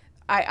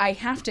I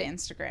have to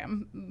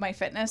Instagram my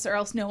fitness or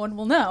else no one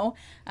will know.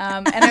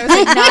 And I was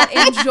like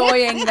not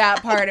enjoying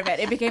that part of it.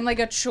 It became like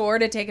a chore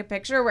to take a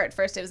picture where at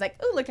first it was like,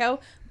 oh, look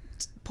how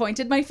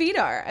pointed my feet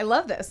are. I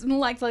love this. And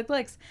likes.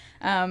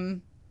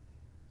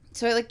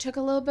 So I like took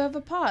a little bit of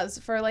a pause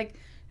for like,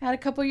 I had a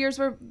couple years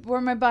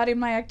where my body and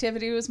my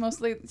activity was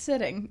mostly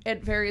sitting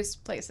at various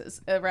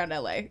places around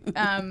LA.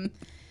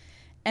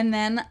 And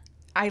then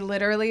I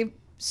literally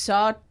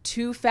saw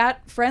two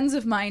fat friends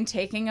of mine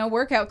taking a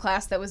workout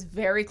class that was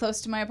very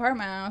close to my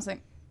apartment. And I was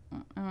like,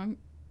 I'm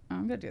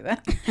going to do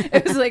that.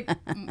 It was like,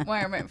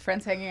 why are my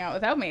friends hanging out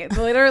without me? It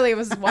literally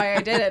was why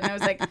I did it. And it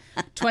was like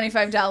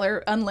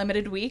 $25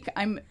 unlimited week.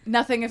 I'm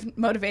nothing if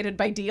motivated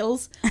by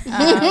deals.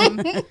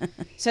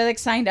 So I like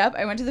signed up.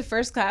 I went to the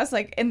first class,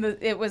 like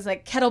it was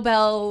like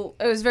kettlebell.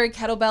 It was very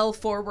kettlebell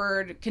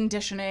forward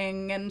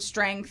conditioning and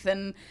strength.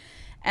 And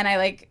I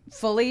like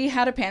fully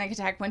had a panic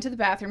attack, went to the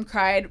bathroom,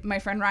 cried. My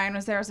friend Ryan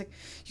was there. I was like,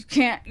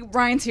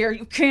 Ryan's here.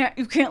 You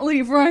can't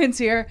leave. Ryan's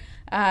here.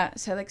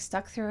 So I like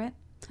stuck through it.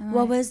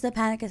 What was the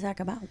panic attack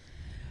about?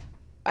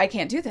 I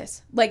can't do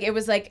this. Like, it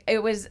was an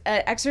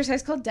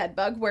exercise called dead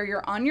bug where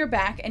you're on your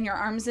back and your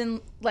arms and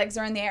legs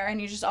are in the air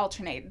and you just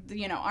alternate,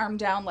 arm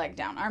down, leg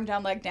down, arm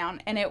down, leg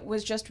down. And it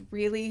was just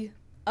really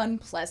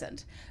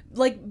unpleasant.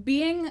 Like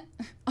being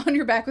on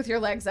your back with your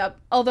legs up,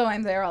 although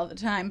I'm there all the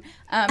time,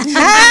 can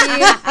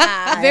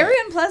be very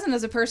unpleasant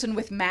as a person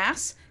with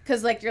mass.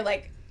 Cause like, you're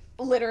like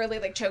literally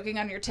like choking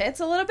on your tits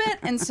a little bit.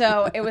 And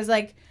so it was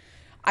like,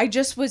 I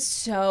just was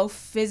so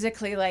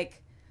physically like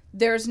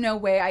there's no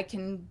way I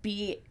can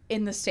be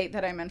in the state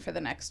that I'm in for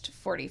the next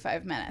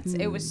 45 minutes.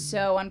 It was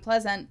so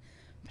unpleasant,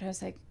 but I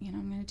was like, you know,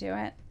 I'm going to do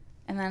it.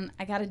 And then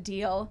I got a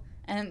deal,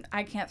 and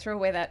I can't throw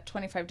away that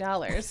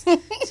 $25. So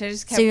I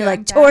just kept So you're going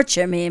like, back.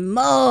 torture me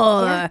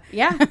more.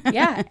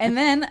 Yeah. And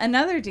then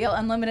another deal,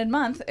 unlimited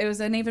month. It was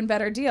an even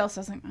better deal. So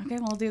I was like, okay,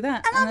 well, I'll do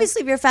that. And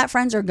obviously, if your fat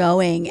friends are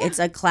going, it's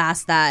a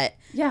class that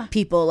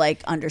people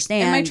like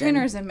understand. And my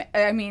trainer is,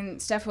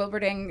 Steph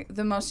Wilberding,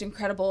 the most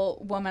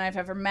incredible woman I've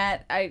ever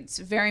met. It's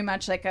very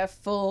much like a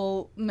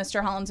full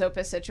Mr. Holland's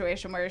Opus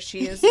situation where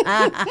she is,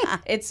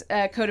 it's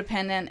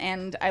codependent,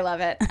 and I love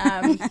it.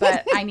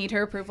 But I need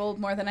her approval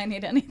more than I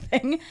need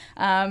anything.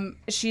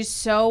 She's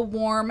so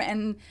warm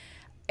and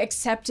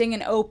accepting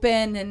and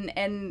open,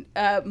 and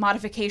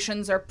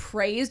modifications are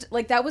praised.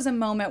 Like, that was a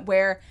moment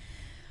where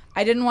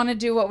I didn't want to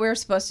do what we were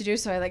supposed to do,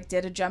 so I like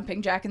did a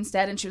jumping jack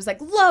instead, and she was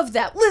like, love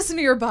that, listen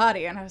to your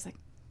body. And I was like,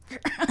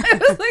 it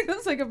was like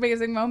this like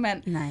amazing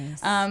moment.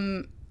 Nice.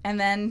 And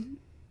then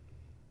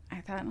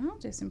I thought, I'll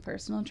do some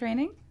personal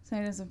training. So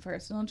I did some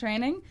personal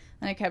training,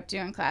 and I kept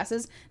doing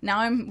classes. Now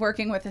I'm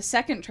working with a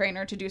second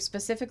trainer to do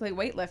specifically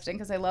weightlifting,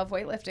 because I love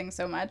weightlifting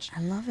so much.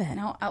 I love it.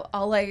 Now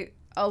all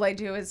I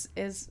do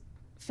is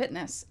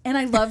fitness, and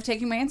I love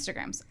taking my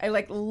Instagrams. I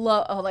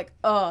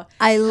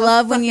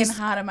love when you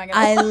hot am I gonna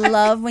I look?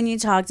 love when you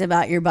talked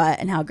about your butt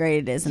and how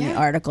great it is in the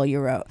article you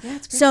wrote. Yeah,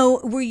 it's great.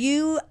 So were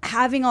you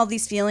having all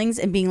these feelings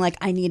and being like,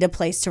 I need a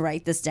place to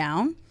write this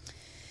down?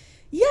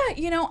 Yeah,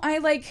 you know,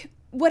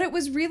 what it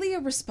was really a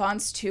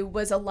response to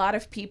was a lot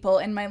of people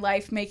in my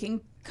life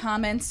making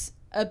comments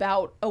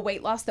about a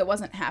weight loss that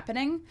wasn't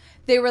happening.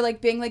 They were like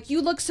being like, you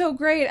look so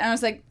great. And I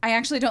was like, I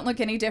actually don't look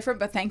any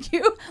different, but thank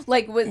you.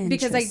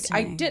 Because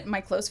I did,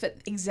 my clothes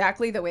fit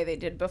exactly the way they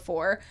did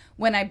before.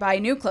 When I buy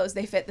new clothes,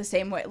 they fit the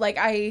same way. Like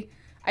I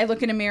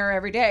look in a mirror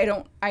every day.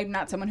 I'm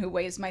not someone who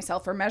weighs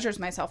myself or measures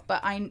myself,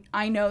 but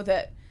I know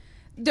that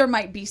there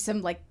might be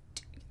some like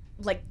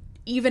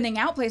evening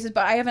out places,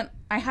 but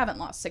I haven't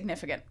lost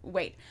significant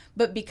weight.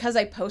 But because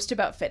I post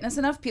about fitness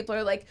enough, people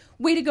are like,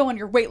 way to go on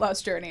your weight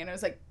loss journey. And I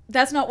was like,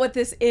 that's not what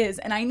this is.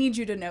 And I need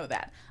you to know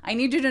that. I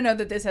need you to know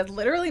that this has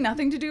literally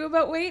nothing to do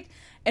about weight.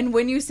 And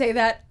when you say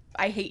that,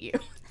 I hate you.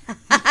 So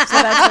that's what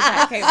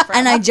that came from.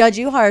 And I judge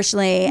you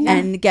harshly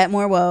and get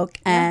more woke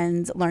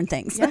and learn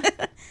things. Yeah.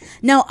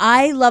 No,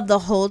 I love the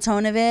whole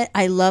tone of it.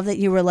 I love that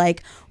you were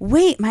like,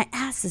 wait, my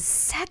ass is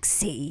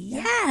sexy.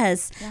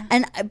 Yes. Yeah.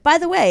 And by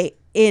the way,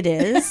 it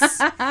is.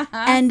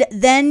 And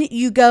then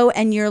you go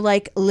and you're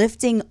like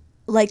lifting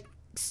like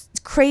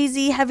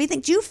crazy heavy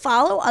things. Do you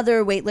follow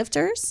other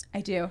weightlifters?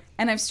 I do.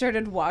 And I've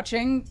started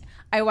watching.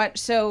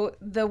 So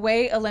the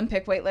way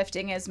Olympic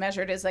weightlifting is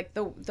measured is like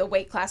the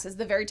weight classes.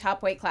 The very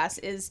top weight class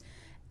is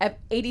at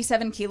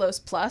 87 kilos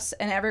plus,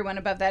 and everyone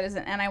above that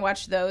isn't. And I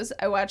watch those.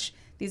 I watch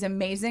these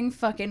amazing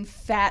fucking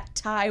fat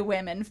Thai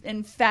women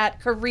and fat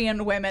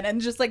Korean women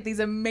and just like these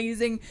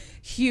amazing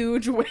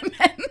huge women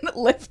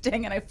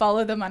lifting, and I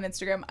follow them on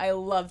Instagram. I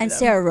love them. And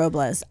Sarah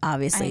Robles,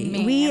 obviously.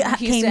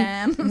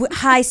 Houston.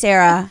 Hi,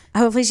 Sarah.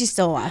 Hopefully she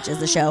still watches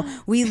the show.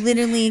 We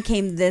literally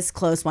came this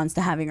close once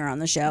to having her on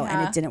the show,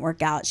 and it didn't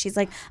work out. She's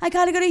like, I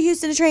gotta go to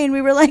Houston to train.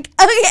 We were like,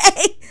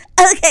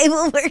 okay,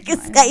 we'll work a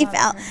Skype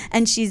out.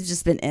 And she's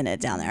just been in it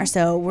down there.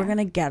 So we're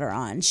gonna get her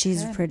on.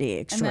 She's pretty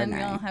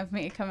extraordinary. And then you'll have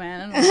me come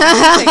in and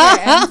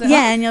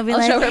and you'll be I'll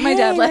like, show her my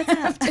deadlift.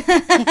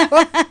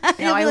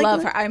 No, I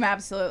love her. I'm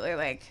absolutely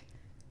like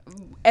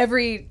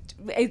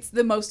it's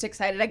the most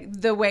excited. Like,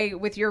 the way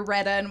with your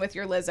Retta and with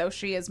your Lizzo,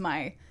 she is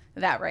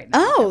that right now.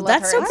 Oh,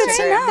 that's so good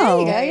to know. There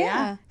you go,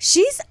 yeah.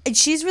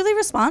 She's really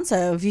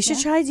responsive. You should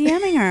try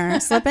DMing her.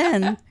 Slip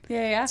in.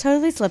 Yeah.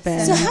 Totally slip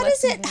in. So how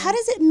does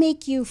it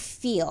make you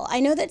feel? I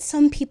know that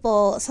some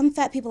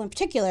fat people in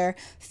particular,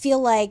 feel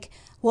like,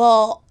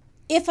 well,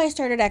 if I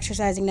started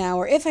exercising now,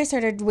 or if I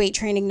started weight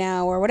training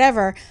now, or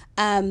whatever,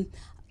 I'm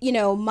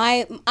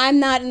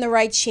not in the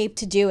right shape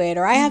to do it,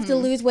 or I have to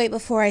lose weight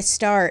before I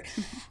start.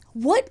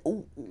 What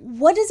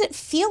does it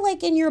feel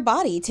like in your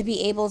body to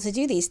be able to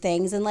do these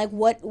things? And like,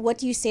 what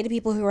do you say to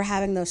people who are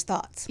having those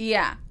thoughts?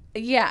 Yeah.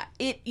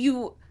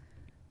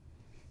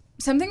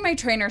 Something my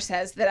trainer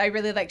says that I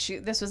really like.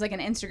 This was like an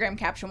Instagram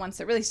caption once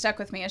that really stuck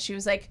with me, as she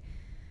was like,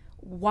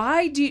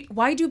 why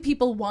do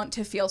people want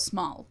to feel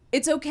small?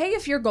 It's okay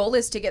if your goal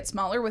is to get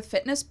smaller with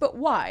fitness, but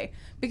why?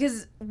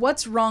 Because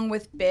what's wrong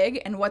with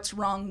big, and what's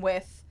wrong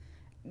with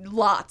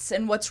lots,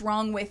 and what's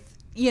wrong with,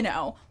 big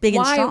and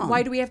strong?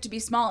 Why do we have to be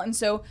small? And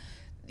so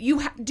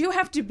you do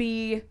have to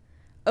be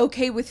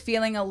okay with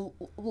feeling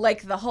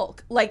like the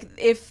Hulk. Like,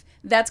 if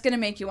that's going to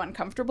make you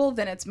uncomfortable,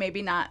 then it's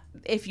maybe not.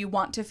 If you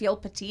want to feel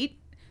petite,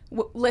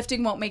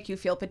 lifting won't make you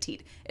feel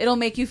petite. It'll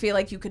make you feel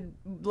like you could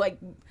like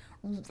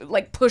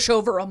push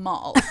over a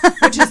mall,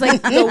 which is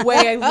like the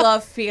way I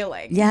love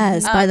feeling.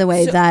 Yes, by the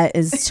way, that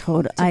is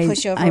total.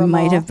 I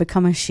might have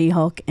become a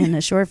She-Hulk in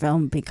a short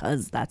film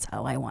because that's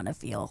how I want to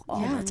feel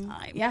all the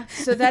time. Yeah,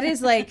 so that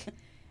is like,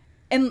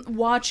 and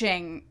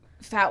watching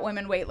fat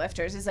women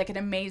weightlifters is like an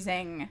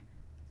amazing,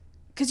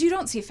 because you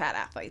don't see fat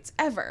athletes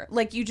ever.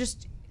 Like, you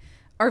just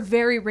are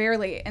very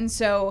rarely. And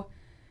so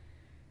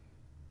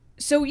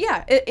So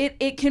yeah,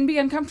 it can be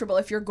uncomfortable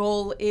if your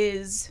goal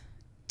is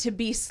to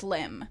be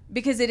slim,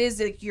 because it is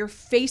like you're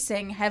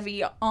facing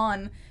heavy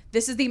on,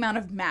 this is the amount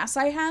of mass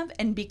I have,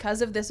 and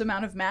because of this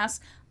amount of mass,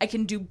 I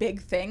can do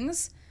big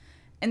things.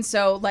 And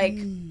so like,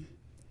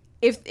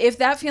 if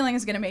that feeling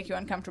is going to make you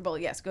uncomfortable,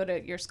 yes, go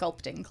to your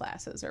sculpting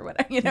classes or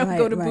whatever,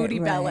 go to booty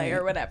ballet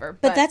or whatever.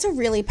 But that's a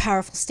really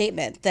powerful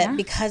statement, that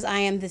because I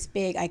am this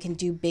big, I can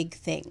do big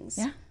things.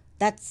 Yeah.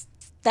 That's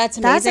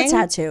amazing. That's a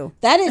tattoo.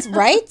 That is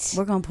right.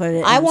 We're going to put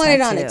it I want it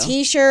on a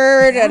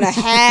t-shirt and a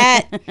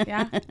hat.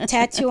 Yeah.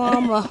 Tattoo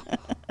on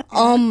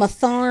my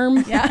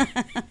thumb. Yeah.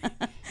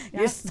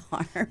 Your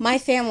thumb. My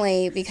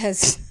family,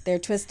 because they're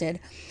twisted,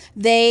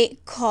 they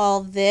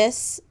call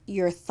this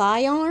your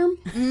thigh arm.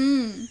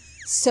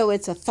 So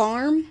it's a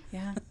thorn.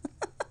 Yeah.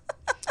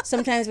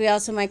 Sometimes we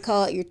also might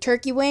call it your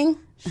turkey wing.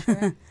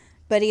 Sure.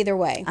 But either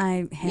way.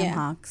 Ham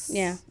hocks.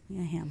 Yeah.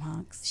 Yeah, ham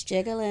hocks.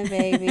 Jiggling,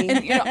 baby.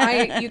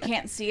 And, you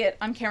can't see it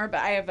on camera, but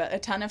I have a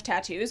ton of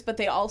tattoos, but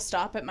they all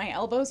stop at my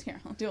elbows.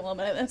 Here, I'll do a little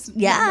bit of this.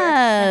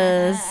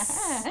 Yes.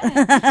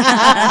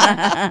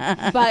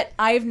 But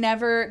I've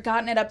never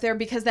gotten it up there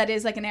because that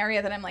is like an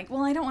area that I'm like,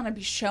 well, I don't want to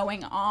be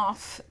showing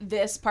off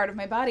this part of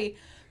my body.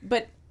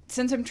 But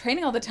since I'm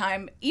training all the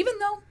time, even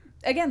though,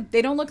 again,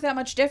 they don't look that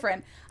much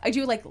different, I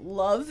do like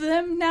love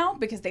them now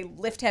because they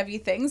lift heavy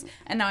things,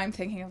 and now I'm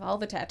thinking of all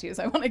the tattoos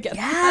I want to get.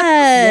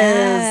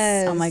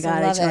 Yes. Oh my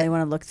God, I love totally it.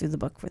 want to look through the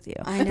book with you.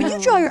 I But know.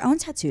 you draw your own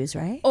tattoos,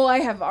 right? Oh, I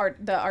have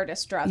the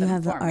artist draw them You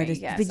have the for me.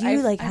 artist, Yes. but you I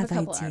like have have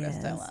a couple ideas.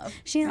 artists I love.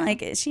 She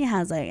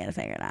has like it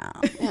figured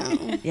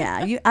out.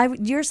 Yeah,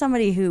 you're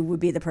somebody who would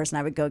be the person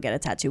I would go get a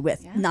tattoo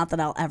with. Yeah. Not that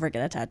I'll ever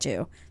get a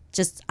tattoo.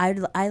 Just I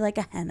like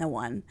a henna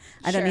one.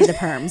 I don't Sure. need the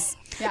perms.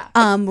 Yeah.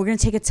 We're gonna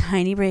take a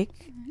tiny break,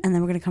 and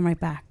then we're gonna come right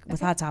back with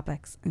Hot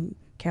Topics and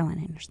Caroline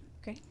Anderson.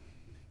 Great.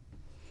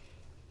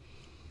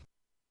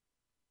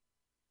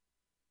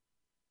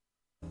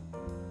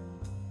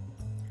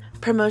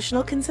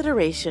 Promotional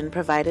consideration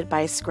provided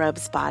by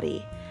Scrubs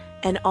Body,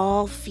 an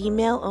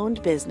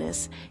all-female-owned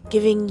business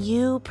giving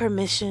you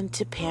permission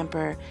to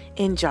pamper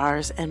in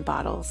jars and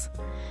bottles.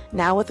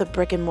 Now with a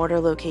brick-and-mortar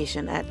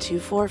location at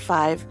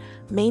 245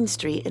 Main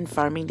Street in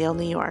Farmingdale,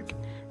 New York.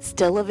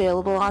 Still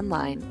available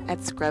online at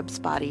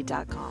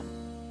scrubsbody.com.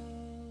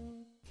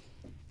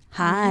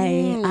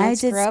 Hi, I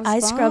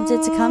Scrubs scrubbed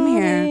it to come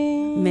here.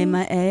 Made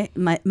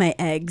my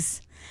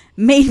eggs.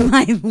 Made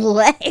my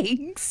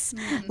legs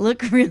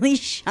look really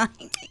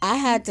shiny. I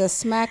had to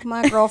smack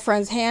my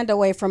girlfriend's hand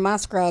away from my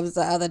scrubs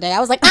the other day.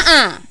 I was like,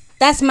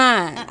 that's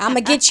mine. I'm going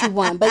to get you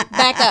one, but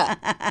back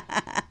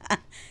up.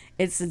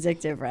 It's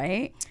addictive,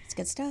 right? It's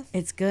good stuff.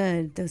 It's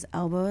good. Those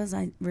elbows,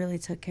 I really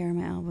took care of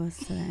my elbows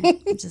today.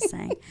 I'm just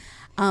saying.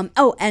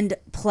 And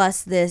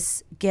plus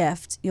this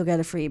gift, you'll get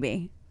a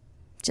freebie.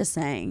 Just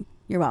saying.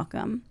 You're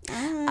welcome.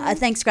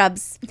 Thanks,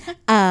 Scrubs.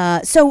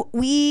 So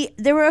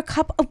there were a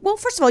couple. Well,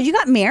 first of all, you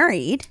got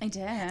married. I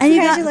did. And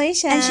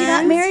Congratulations. and she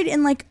got married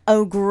in like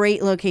a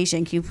great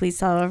location. Can you please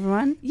tell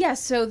everyone?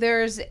 Yes, so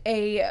there's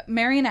a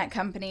marionette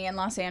company in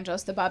Los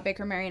Angeles, the Bob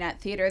Baker Marionette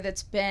Theater,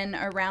 that's been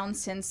around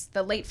since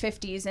the late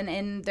 50s and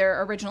in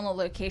their original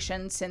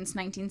location since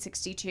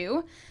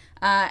 1962.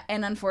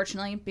 And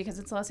unfortunately, because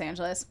it's Los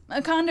Angeles,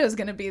 a condo is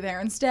going to be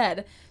there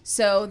instead.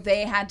 So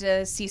they had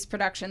to cease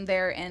production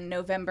there in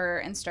November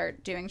and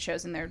start doing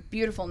shows in their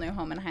beautiful new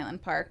home in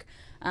Highland Park.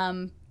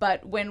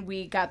 But when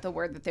we got the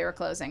word that they were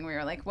closing, we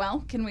were like,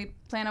 well, can we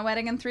plan a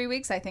wedding in 3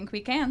 weeks? I think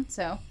we can.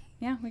 So,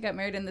 yeah, we got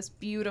married in this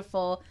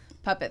beautiful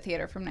puppet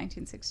theater from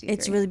 1963.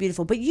 It's really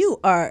beautiful. But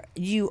you are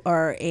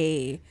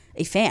a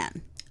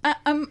fan.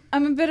 I'm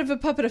a bit of a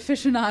puppet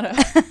aficionado.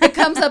 It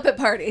comes up at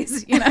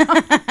parties,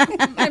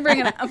 I bring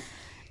it up.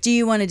 Do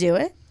you want to do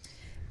it?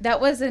 That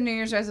was a New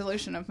Year's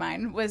resolution of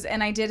mine.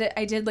 I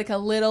did like a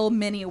little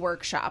mini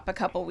workshop a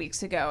couple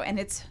weeks ago, and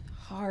it's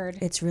hard.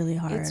 It's really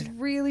hard. It's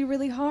really,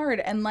 really hard.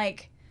 And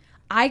like,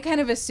 I kind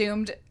of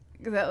assumed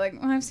that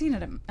like, well, I've seen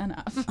it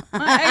enough.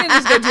 I can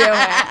just go do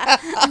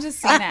it. I've just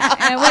seen it.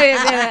 And what is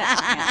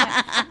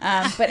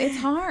it? But it's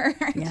hard.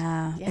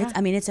 Yeah. Yeah.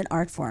 It's an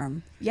art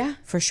form. Yeah.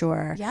 For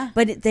sure. Yeah.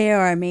 But they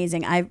are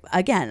amazing. I've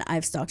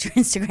stalked your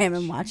Instagram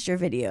and watched your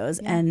videos,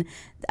 and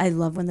I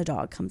love when the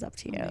dog comes up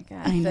to you. Oh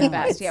my God, the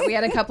best. Yeah, we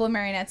had a couple of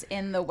marionettes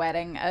in the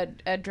wedding.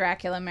 A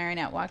Dracula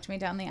marionette walked me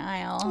down the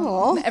aisle.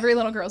 Aww. Every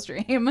little girl's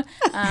dream.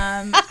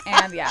 And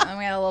then we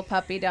had a little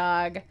puppy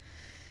dog.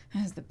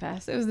 It was the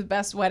best. It was the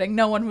best wedding.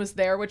 No one was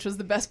there, which was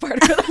the best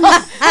part of it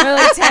all. There were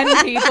like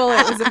 10 people.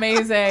 It was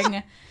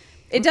amazing.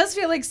 It does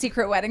feel like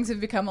secret weddings have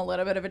become a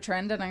little bit of a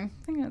trend, and I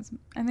think it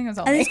was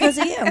all And it's because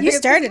of you. You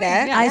started it.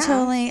 Yeah.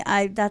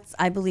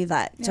 I believe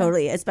that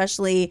totally,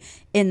 especially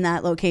in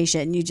that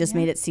location. You just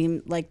made it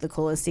seem like the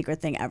coolest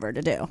secret thing ever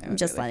to do. I'm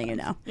just really letting you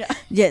know.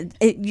 Yeah.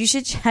 You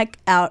should check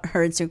out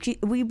her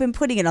Instagram. We've been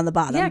putting it on the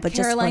bottom, Yeah, but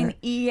Caroline just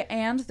E.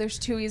 and there's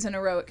 2 E's in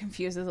a row. It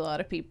confuses a lot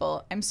of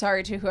people. I'm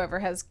sorry to whoever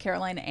has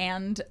Caroline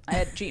and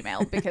at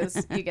Gmail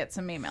because you get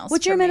some emails.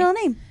 what's your from me. middle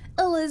name?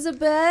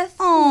 Elizabeth.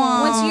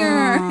 Aww.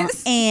 What's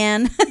yours?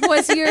 Anne.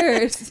 What's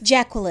yours?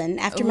 Jacqueline,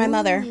 after my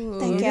mother.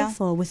 Thank you.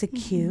 Beautiful. With a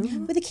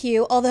Q. With a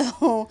Q,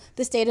 although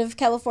the state of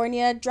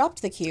California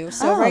dropped the Q.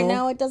 So right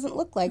now it doesn't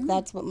look like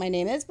that's what my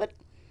name is, but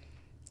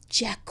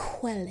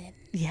Jacqueline.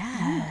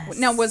 Yes.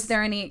 Now, was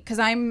there any, because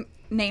I'm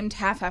named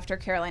half after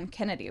Caroline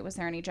Kennedy. Was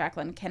there any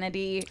Jacqueline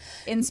Kennedy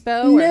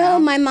inspo? Or No,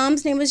 my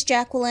mom's name was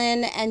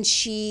Jacqueline, and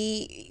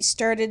she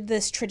started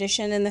this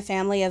tradition in the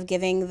family of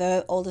giving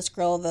the oldest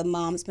girl the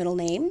mom's middle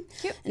name.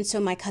 Cute. And so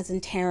my cousin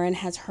Taryn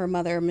has her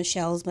mother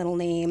Michelle's middle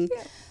name.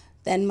 Cute.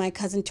 Then my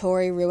cousin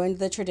Tori ruined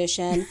the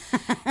tradition.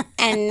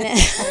 And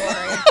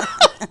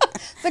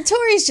but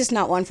Tori's just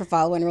not one for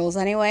following rules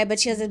anyway.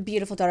 But she has a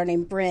beautiful daughter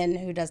named Bryn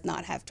who does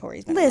not have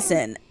Tori's middle name.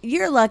 Listen,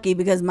 you're lucky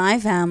because my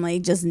family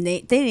just,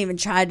 they didn't even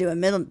try to do a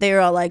middle. They were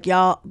all like,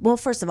 y'all, well,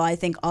 first of all, I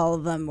think all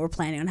of them were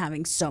planning on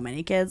having so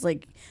many kids.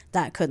 Like,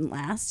 that couldn't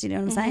last. You know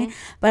what I'm saying?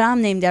 But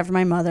I'm named after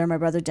my mother. My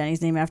brother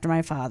Denny's named after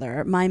my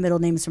father. My middle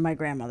name's from my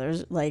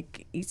grandmother's.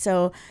 Like,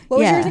 so. What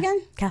was yours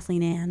again?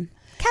 Kathleen Ann.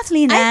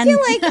 Kathleen Ann. I feel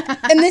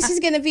like, and this is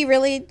going to be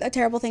really a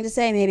terrible thing to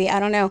say, maybe, I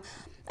don't know.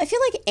 I feel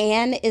like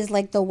Anne is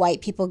like the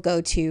white people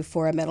go to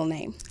for a middle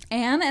name.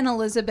 Anne and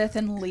Elizabeth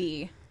and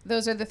Lee.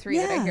 Those are the three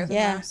that I hear the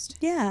most.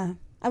 Yeah.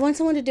 I want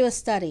someone to do a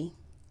study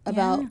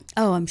about.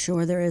 Oh, I'm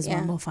sure there is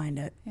one. We'll find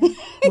it.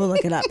 We'll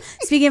look it up.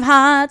 Speaking of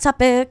hot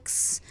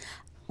topics,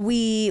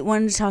 we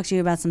wanted to talk to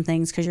you about some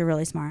things because you're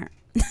really smart.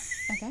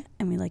 Okay.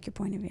 And we like your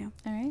point of view.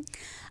 All right.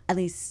 At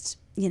least,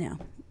 you know,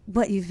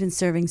 what you've been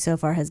serving so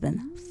far has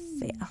been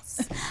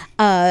fast.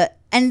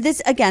 And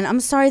this, again, I'm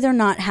sorry they're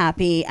not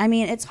happy. I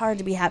mean, it's hard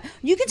to be happy.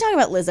 You can talk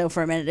about Lizzo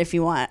for a minute if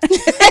you want.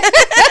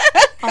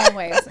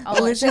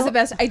 Always. She's the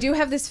best. I do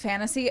have this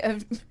fantasy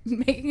of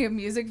making a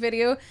music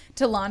video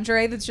to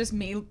lingerie that's just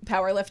me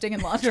powerlifting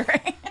in lingerie.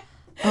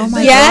 Oh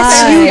my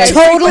Yes, God.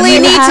 you totally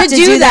need to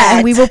do that.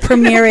 And we will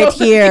premiere it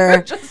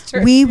here.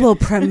 We will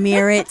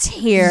premiere it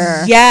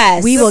here.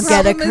 Yes. We will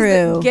get a Problem is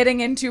crew. that getting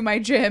into my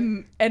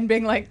gym and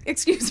being like,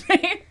 excuse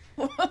me,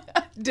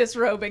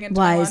 disrobing into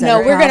Why my is that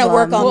lingerie. No, we're going to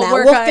work on that.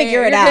 We'll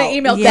figure it out. Gonna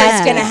email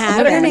That's Chris. going to We're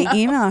happen. going to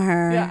email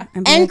her. Yeah.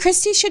 And be And like,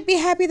 Christy should be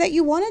happy that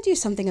you want to do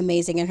something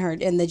amazing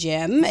in the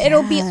gym.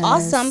 It'll be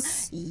awesome.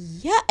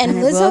 Yeah, and And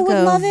it Lizzo will would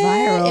go love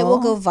it. It will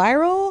viral. go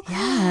viral.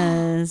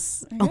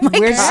 yes. Oh my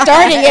We're God.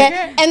 starting it.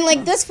 And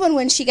like this one,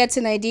 when she gets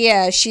an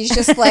idea, she's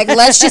just like,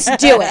 let's just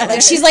do it.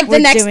 Like she's like the We're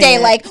next doing day,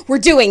 it. like, we're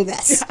doing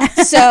this.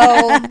 So,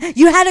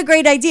 You had a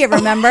great idea,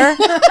 remember? and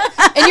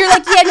you're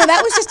like, yeah, no,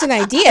 that was just an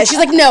idea. She's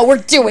like, no, we're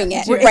doing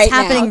it It's right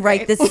happening now.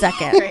 right this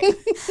second.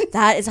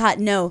 That is hot.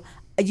 No,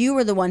 you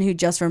were the one who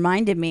just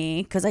reminded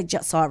me, because I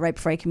just saw it right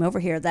before I came over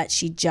here, that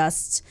she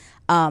just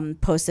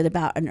posted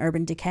about an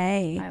Urban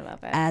Decay I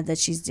love it. ad that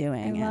she's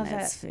doing. I love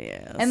and it's it.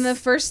 fierce. And the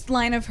first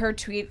line of her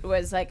tweet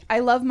was like, I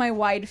love my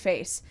wide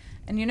face.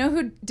 And you know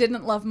who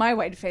didn't love my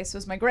wide face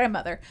was my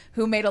grandmother,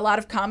 who made a lot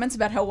of comments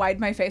about how wide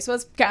my face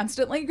was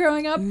constantly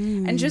growing up.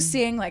 And just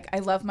seeing like, I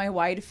love my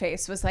wide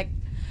face was like,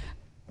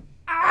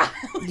 ah.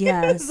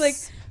 Yes. It was like,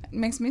 it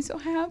makes me so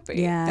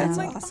happy. Yeah. It's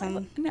like,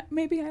 Awesome.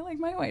 maybe I like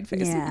my wide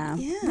face. Yeah.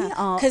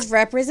 Yeah, because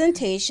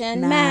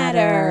representation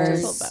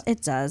matters.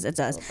 It does. It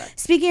does.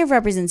 Speaking of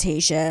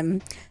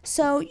representation,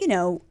 so, you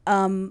know,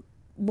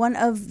 one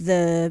of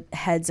the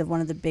heads of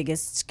one of the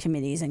biggest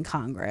committees in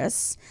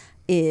Congress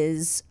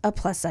is a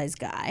plus size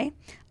guy.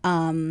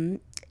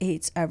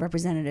 It's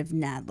Representative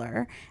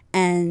Nadler.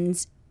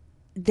 And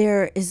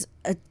there is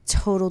a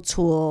total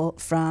tool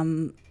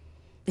from...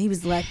 He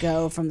was let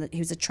go from he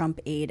was a Trump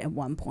aide at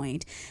one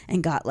point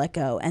and got let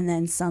go. And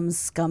then some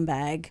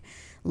scumbag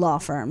law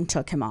firm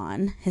took him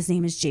on. His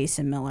name is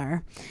Jason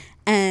Miller.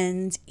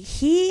 And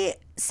he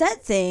said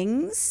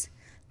things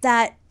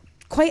that,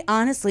 quite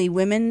honestly,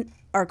 women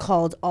are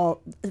called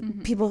all...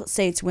 People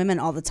say it's women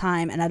all the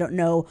time. And I don't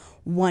know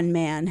one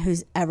man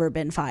who's ever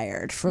been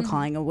fired for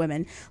calling a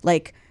woman.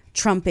 Like,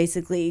 Trump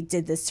basically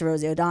did this to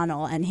Rosie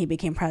O'Donnell and he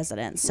became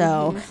president.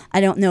 So I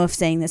don't know if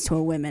saying this to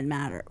a woman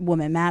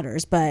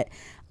matters, but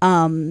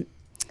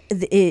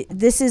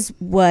this is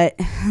what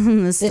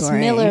This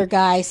Miller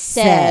guy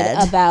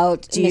said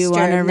about Do you Mr.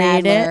 wanna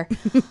read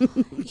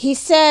Nadler. He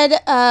said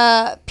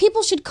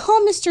people should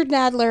call Mr.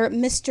 Nadler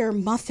Mr.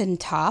 Muffin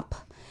Top.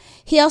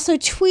 He also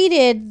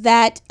tweeted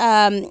that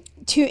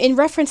in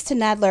reference to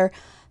Nadler,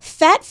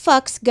 fat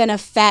fuck's gonna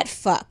fat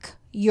fuck.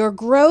 You're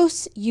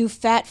gross, you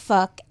fat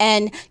fuck,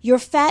 and you're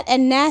fat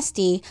and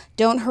nasty.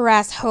 Don't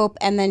harass Hope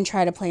and then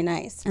try to play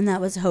nice. And that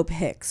was Hope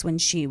Hicks when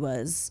she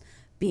was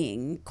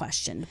being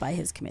questioned by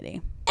his committee.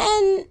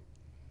 And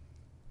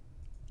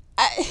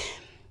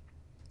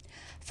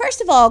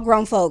first of all,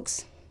 grown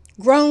folks,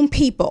 grown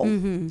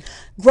people,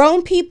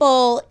 grown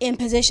people in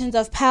positions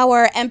of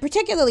power, and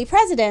particularly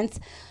presidents,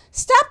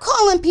 stop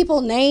calling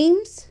people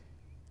names.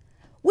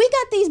 We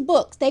got these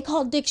books they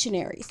call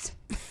dictionaries.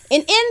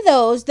 And in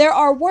those, there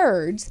are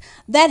words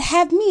that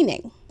have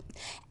meaning.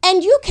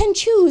 And you can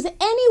choose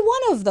any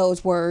one of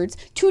those words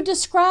to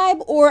describe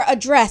or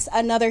address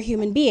another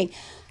human being.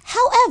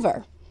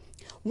 However,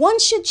 one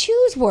should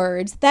choose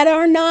words that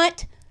are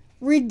not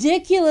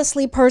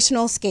ridiculously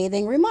personal,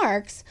 scathing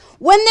remarks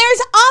when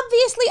there's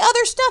obviously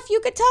other stuff you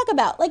could talk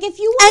about. Like if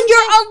you want, And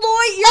you're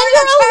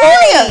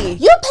a lawyer.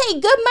 You pay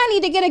good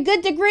money to get a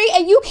good degree,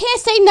 and you can't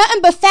say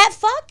nothing but fat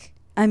fuck.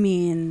 I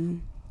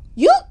mean,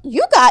 You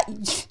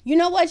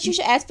know what? You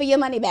should ask for your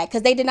money back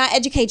because they did not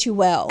educate you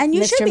well. and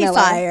you Mr. should be Miller.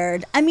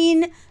 fired. I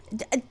mean,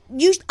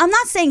 I'm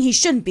not saying he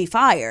shouldn't be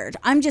fired.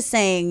 I'm just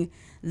saying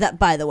that,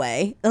 by the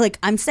way, like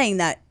I'm saying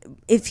that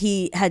if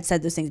he had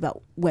said those things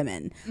about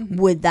women,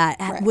 would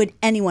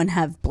anyone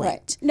have blinked?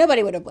 Right.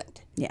 Nobody would have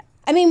blinked. Yeah.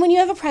 I mean, when you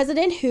have a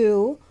president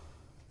who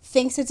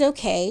thinks it's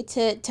okay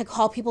to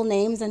call people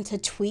names and to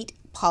tweet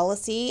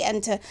policy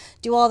and to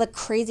do all the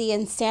crazy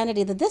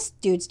insanity that this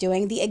dude's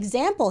doing, the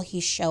example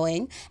he's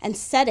showing and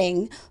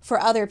setting for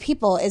other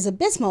people is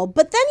abysmal.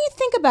 But then you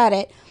think about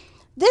it,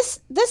 this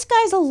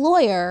guy's a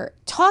lawyer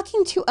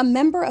talking to a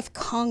member of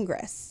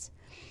Congress.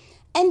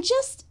 And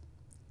just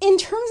in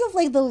terms of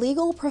like the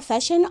legal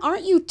profession,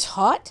 aren't you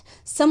taught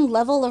some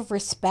level of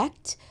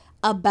respect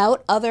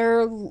about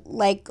other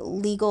like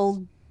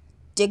legal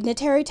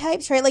dignitary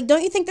types, right? Like,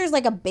 don't you think there's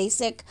like a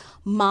basic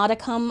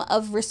modicum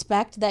of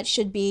respect that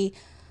should be,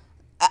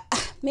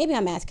 maybe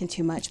I'm asking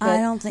too much, but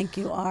I don't think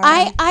you are.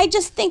 I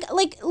just think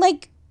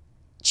like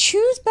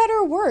choose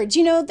better words.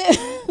 You know,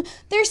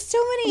 there's so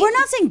many. We're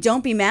not saying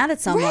don't be mad at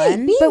someone,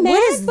 Right, be but mad,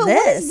 what is but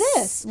this? what is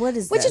this? What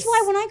is Which this? is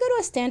why when I go to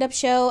a stand-up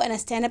show and a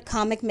stand-up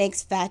comic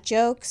makes fat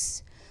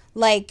jokes,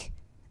 like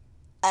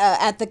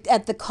at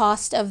the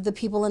cost of the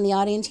people in the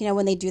audience, you know,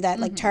 when they do that,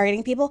 like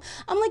targeting people,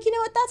 I'm like, you know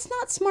what? That's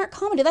not smart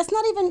comedy. That's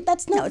not even.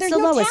 That's no. No, it's There's the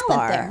no lowest talent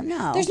bar. there.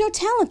 No. There's no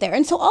talent there.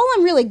 And so all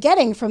I'm really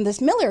getting from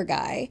this Miller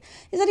guy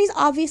is that he's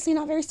obviously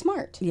not very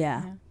smart.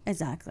 Yeah,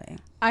 exactly.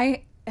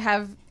 I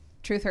have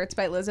Truth Hurts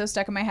by Lizzo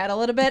stuck in my head a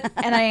little bit,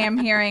 and I am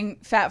hearing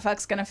fat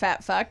fuck's gonna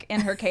fat fuck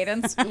in her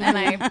cadence, and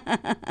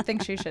I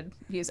think she should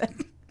use it.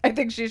 I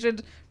think she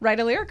should write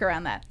a lyric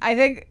around that. I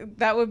think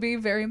that would be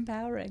very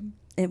empowering.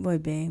 It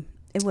would be.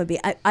 It would be.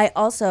 I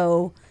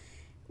also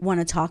want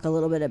to talk a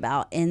little bit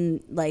about,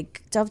 in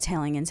like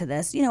dovetailing into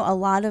this, you know, a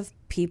lot of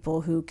people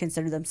who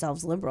consider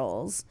themselves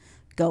liberals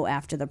go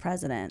after the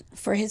president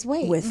For his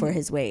weight. for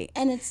his weight.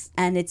 And it's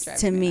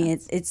To me,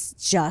 it's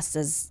just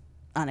as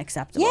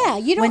unacceptable. Yeah,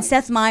 you don't- When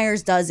Seth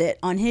Meyers does it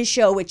on his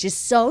show, which is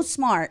so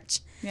smart,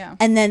 Yeah.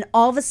 and then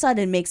all of a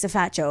sudden makes a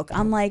fat joke,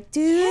 I'm like,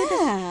 dude,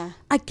 yeah.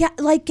 I get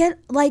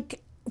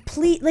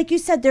please, like you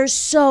said, there's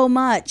so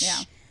much Yeah.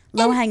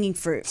 low-hanging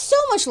fruit. So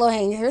much low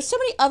hanging. There's so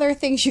many other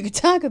things you could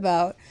talk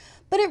about,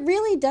 but it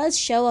really does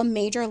show a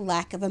major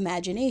lack of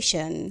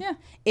imagination. Yeah.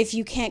 If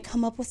you can't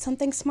come up with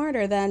something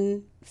smarter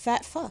than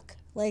fat fuck,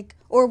 like,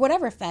 or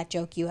whatever fat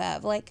joke you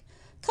have, like,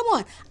 come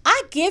on.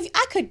 I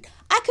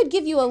could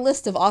give you a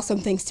list of awesome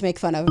things to make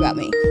fun of about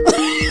me.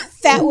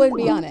 Fat wouldn't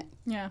be on it.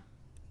 Yeah.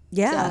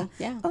 Yeah. So,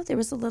 yeah. Oh, there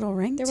was a little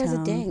ring. There was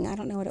a ding. I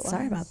don't know what it was.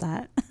 Sorry about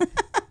that.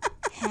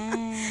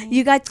 Hey.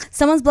 You guys,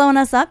 someone's blowing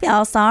us up,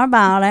 y'all. Sorry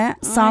about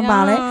it. Sorry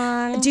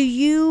about it.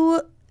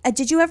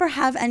 Did you ever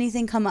have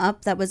anything come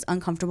up that was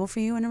uncomfortable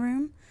for you in a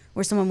room,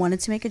 where someone wanted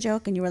to make a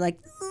joke and you were like,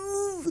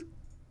 ooh?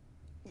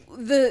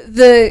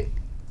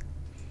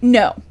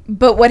 No,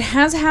 but what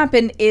has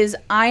happened is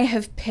I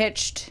have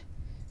pitched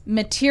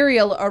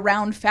material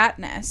around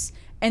fatness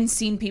and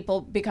seen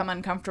people become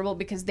uncomfortable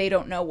because they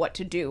don't know what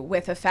to do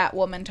with a fat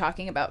woman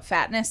talking about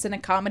fatness in a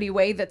comedy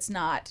way that's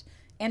not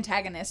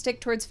antagonistic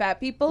towards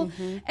fat people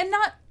and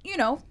not, you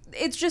know,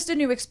 it's just a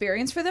new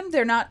experience for them.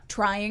 They're not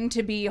trying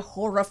to be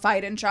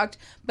horrified and shocked,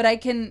 but I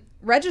can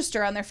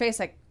register on their face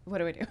like, what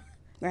do I do?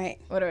 Right.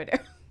 What do I do?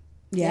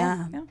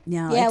 Yeah.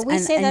 Yeah, it's- we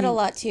say that a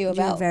lot too You're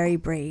about very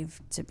brave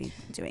to be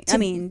doing.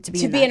 To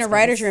be in a that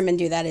writer's space. room and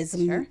do that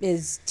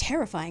is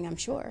terrifying, I'm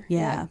sure.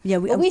 Yeah.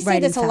 But we say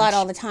writing this a lot fat.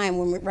 all the time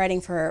when we're writing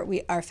for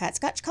our Fat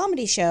Scotch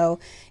comedy show.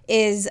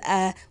 Is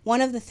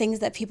one of the things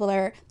that people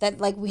are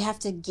that like we have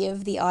to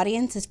give the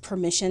audience is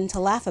permission to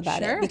laugh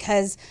about it,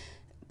 because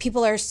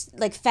people are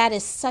like, fat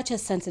is such a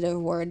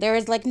sensitive word. There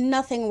is like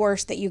nothing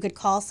worse that you could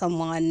call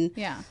someone.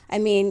 Yeah. I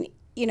mean,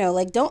 you know,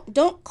 like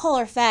don't call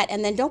her fat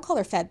and then don't call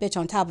her fat bitch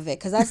on top of it,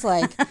 because that's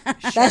like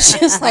that's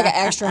just like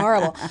extra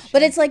horrible.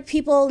 But it's like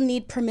people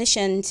need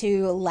permission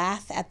to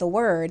laugh at the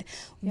word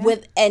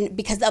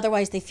because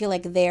otherwise they feel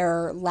like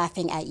they're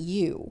laughing at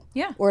you.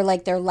 Yeah. Or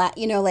like they're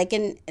you know, like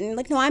and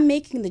like, no, I'm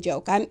making the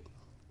joke.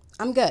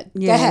 I'm good.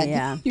 Yeah, Go ahead.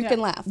 yeah. You can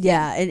laugh.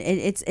 Yeah,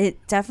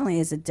 it definitely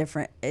is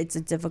it's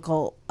a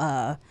difficult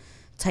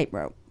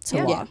tightrope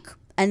to walk.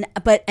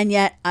 And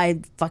yet I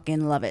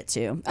fucking love it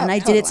too. And I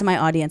did it to my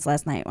audience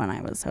last night when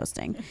I was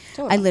hosting.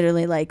 I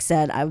literally like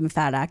said I'm a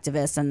fat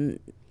activist, and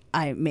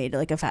I made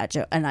like a fat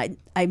joke, and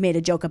I made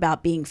a joke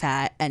about being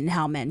fat and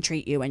how men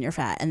treat you when you're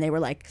fat, and they were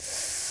like,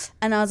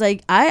 and I was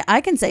like, I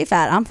can say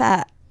fat, I'm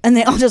fat, and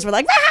they all just were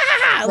like,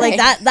 ah! Like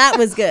that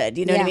was good.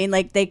 You know what I mean?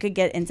 Like they could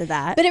get into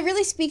that. But it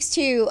really speaks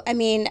to, I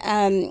mean,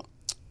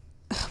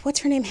 what's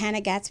her name?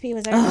 Hannah Gatsby,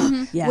 was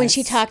that? Yes. When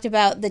she talked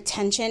about the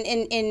tension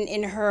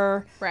in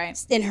her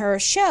in her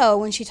show,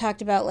 when she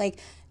talked about like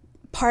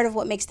part of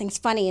what makes things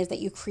funny is that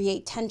you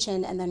create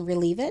tension and then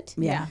relieve it.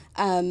 Yeah.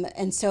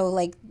 And so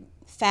like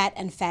fat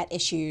and fat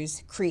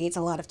issues creates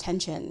a lot of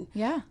tension.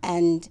 Yeah.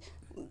 And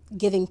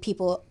giving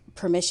people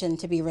permission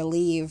to be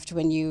relieved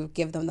when you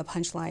give them the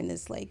punchline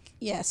is like,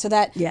 so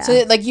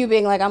like you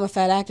being like, I'm a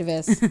fat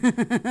activist.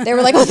 They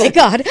were like, oh, thank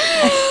God.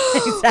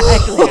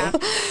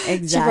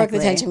 Exactly. She broke the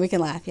tension. We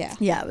can laugh. Yeah.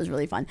 Yeah, it was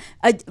really fun.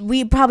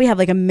 We probably have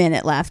like a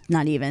minute left.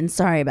 Not even.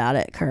 Sorry about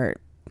it, Kurt.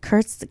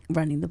 Kurt's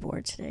running the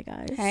board today,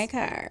 guys. Hey,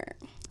 Kurt.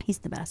 He's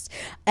the best.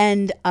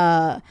 And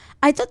I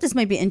thought this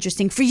might be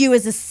interesting for you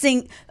as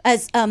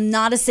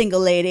not a single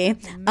lady,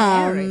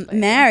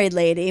 married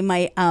lady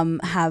might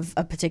have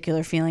a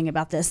particular feeling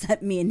about this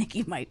that me and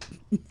Nikki might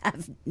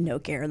have no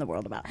care in the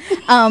world about.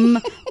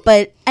 And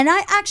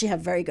I actually have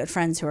very good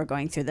friends who are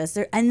going through this.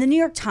 And the New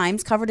York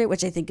Times covered it,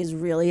 which I think is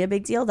really a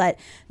big deal, that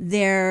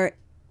they're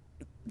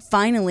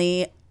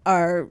finally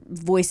are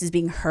voices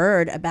being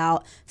heard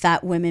about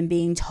fat women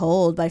being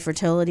told by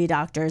fertility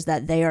doctors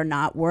that they are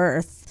not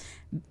worth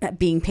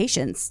being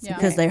patients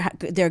because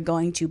they're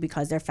going to,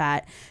 because they're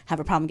fat,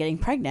 have a problem getting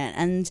pregnant.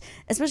 And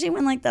especially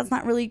when like that's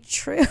not really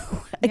true.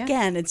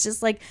 Again, it's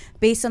just like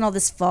based on all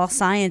this false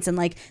science, and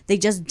like they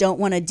just don't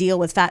want to deal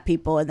with fat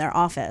people in their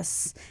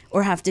office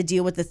or have to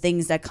deal with the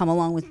things that come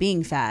along with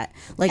being fat,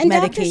 like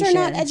medication. Doctors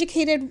are not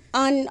educated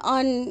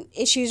on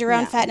issues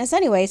around fatness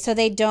anyway, so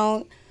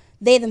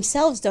they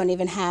themselves don't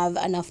even have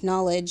enough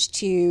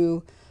knowledge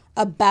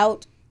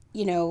about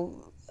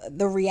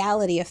the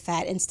reality of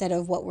fat, instead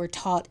of what we're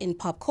taught in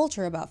pop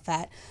culture about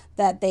fat,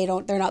 that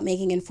they're not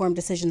making informed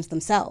decisions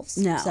themselves.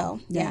 No,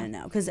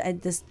 because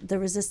the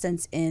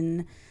resistance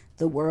in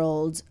the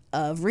world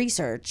of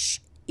research,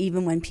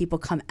 even when people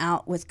come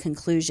out with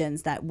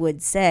conclusions that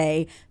would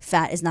say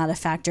fat is not a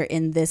factor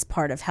in this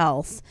part of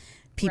health,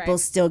 people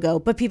still go,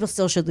 but people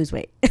still should lose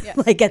weight. Yeah.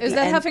 It was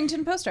that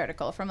Huffington Post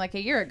article from like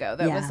a year ago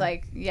that was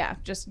like,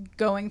 just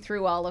going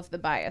through all of the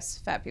bias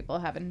fat people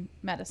have in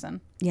medicine.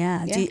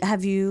 Yeah.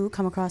 Have you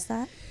come across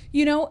that?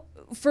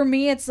 For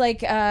me, it's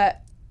like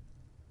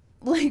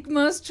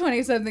most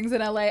 20-somethings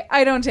in LA,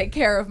 I don't take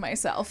care of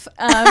myself.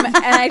 And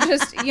I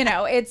just,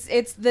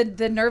 it's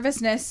the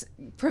nervousness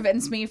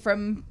prevents me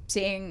from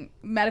seeing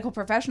medical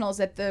professionals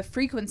at the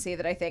frequency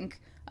that I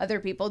think other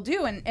people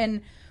do.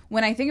 And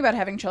when I think about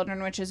having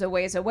children, which is a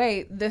ways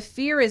away, the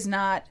fear is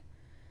not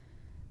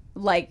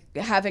like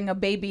having a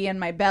baby in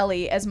my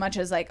belly as much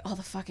as like all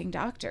the fucking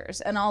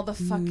doctors and all the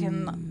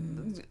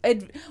fucking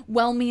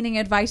well-meaning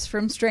advice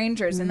from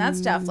strangers and that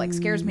stuff like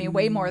scares me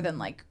way more than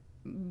like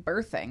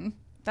birthing.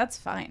 That's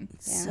fine.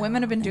 So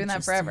women have been doing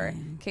that forever.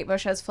 Kate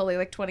Bush has fully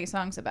like 20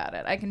 songs about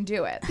it. I can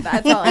do it.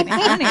 That's all I need.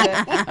 I don't need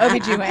an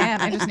OBGYN.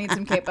 I just need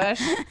some Kate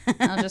Bush.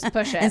 I'll just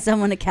push it. And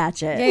someone to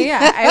catch it.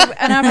 Yeah. I'm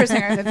an opera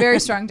singer with a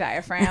very strong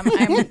diaphragm.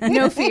 I have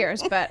no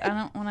fears, but I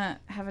don't want to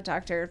have a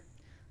doctor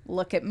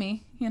look at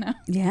me,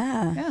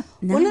 Yeah.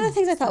 No. One of the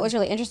things I thought was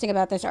really interesting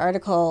about this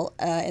article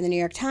in the New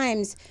York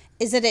Times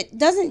is that it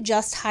doesn't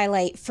just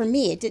highlight, for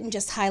me, it didn't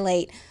just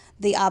highlight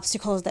the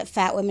obstacles that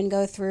fat women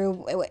go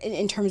through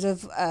in terms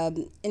of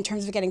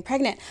getting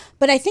pregnant.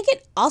 But I think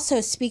it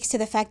also speaks to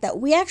the fact that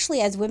we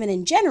actually, as women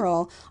in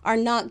general, are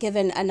not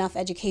given enough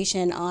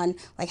education on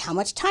like how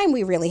much time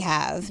we really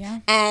have.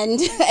 Yeah.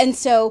 And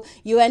so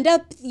you end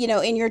up,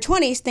 in your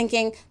 20s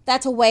thinking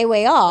that's a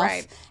way off.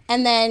 Right.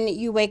 And then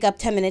you wake up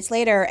 10 minutes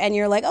later and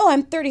you're like, oh,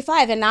 I'm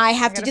 35 and I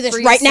have to do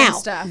this right now.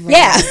 Stuff.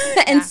 Yeah.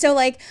 And so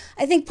like,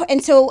 I think,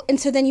 and so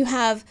then you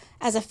have,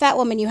 as a fat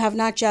woman, you have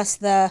not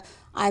just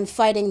I'm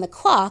fighting the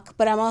clock,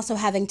 but I'm also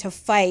having to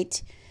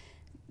fight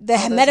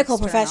the medical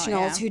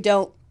professionals who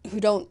don't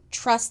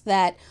trust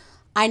that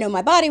I know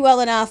my body well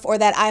enough, or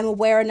that I'm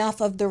aware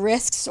enough of the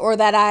risks, or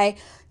that I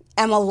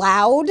am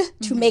allowed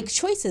to make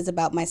choices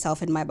about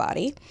myself and my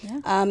body.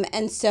 Yeah.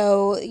 And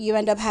so you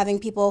end up having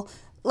people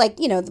like,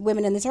 the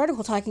women in this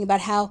article talking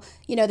about how,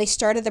 they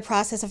started the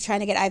process of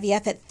trying to get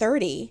IVF at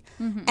 30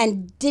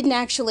 and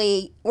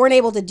weren't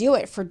able to do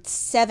it for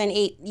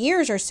 7-8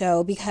 years or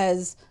so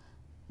because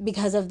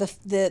of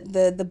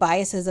the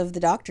biases of the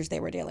doctors they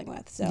were dealing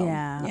with. So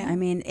I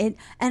mean it,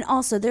 and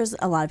also there's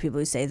a lot of people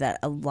who say that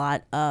a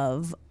lot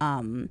of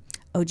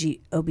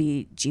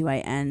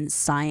OBGYN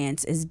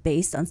science is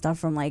based on stuff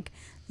from like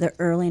the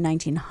early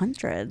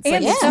 1900s.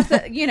 And stuff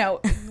that,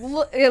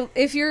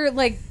 if you're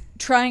like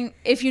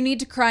if you need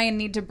to cry and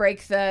need to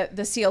break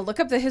the seal, look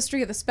up the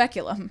history of the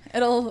speculum.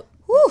 It'll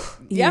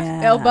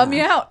it'll bum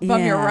you out,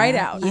 bum you right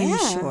out. Yeah,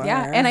 sure.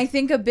 Yeah, and I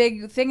think a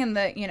big thing in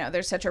the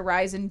there's such a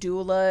rise in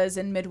doulas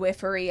and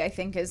midwifery. I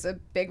think is a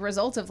big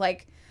result of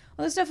like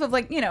all the stuff of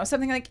like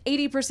something like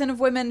 80% of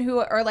women who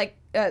are like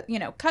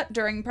cut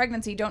during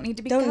pregnancy don't need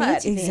to be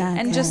cut. Exactly.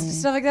 And just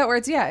stuff like that where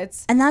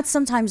it's and that's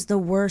sometimes the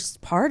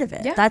worst part of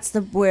it. Yeah. That's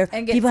where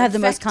people have the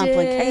most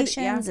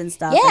complications and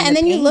stuff. Yeah, and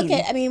then you look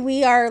at,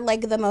 we are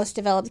like the most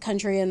developed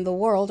country in the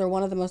world, or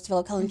one of the most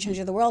developed countries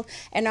in the world,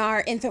 and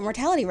our infant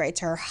mortality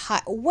rates are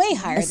way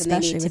higher than they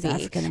need to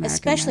be,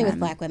 especially with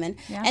Black women.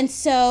 Yeah. And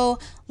so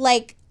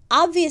like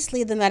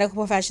obviously the medical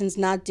profession's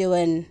not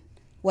doing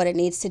what it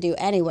needs to do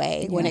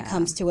anyway when it Yeah.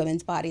 comes to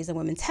women's bodies and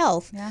women's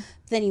health. Yeah.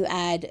 Then you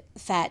add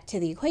fat to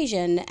the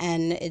equation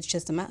and it's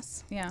just a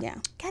mess. Yeah. Yeah.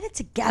 Get it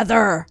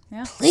together.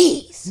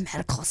 Please.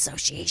 Medical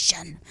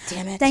Association.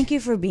 Damn it. Thank you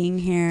for being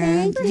here.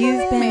 Thank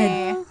You've been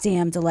me. a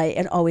damn delight.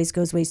 It always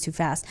goes ways too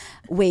fast.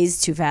 Ways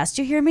too fast.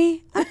 You hear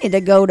me? I need to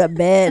go to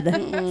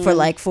bed for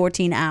like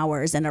 14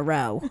 hours in a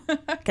row.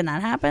 Can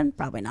that happen?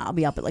 Probably not. I'll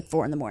be up at like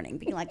 4 a.m,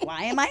 being like,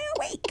 why am I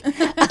awake?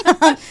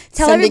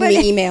 Tell Sending everybody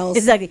me emails.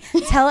 Exactly.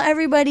 Tell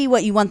everybody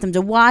what you want them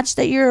to watch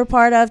that you're a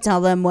part of.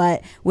 Tell them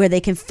where they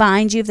can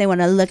find you if they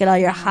want to look at all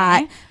your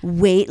hot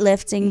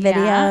weightlifting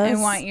videos. Yeah, I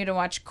want you to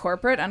watch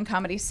Corporate on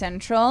Comedy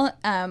Central.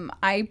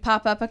 I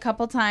pop up a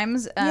couple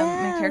times.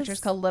 My character's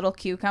called Little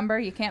Cucumber.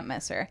 You can't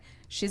miss her.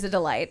 She's a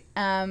delight.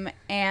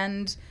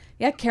 And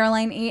yeah,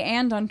 Caroline E.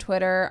 And on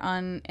Twitter,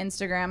 on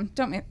Instagram.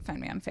 Don't find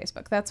me on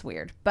Facebook. That's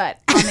weird. But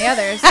on the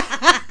others,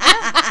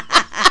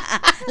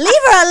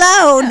 Leave her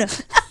alone.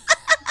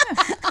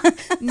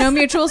 no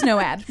mutuals, no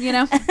ad. You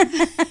know.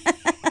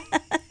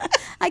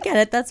 I get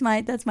it. That's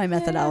my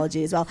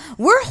methodology as well.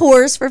 We're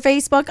whores for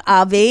Facebook,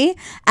 Avi,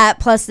 at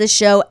PlusThis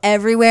Show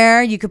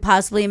everywhere you could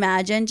possibly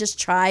imagine. Just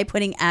try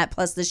putting at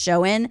PlusThis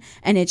Show in,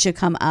 and it should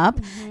come up.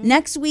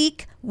 Next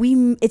week,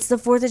 it's the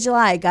 4th of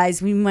July, guys.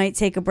 We might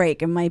take a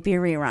break. It might be a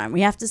rerun.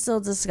 We have to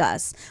still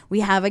discuss. We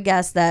have a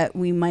guest that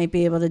we might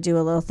be able to do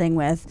a little thing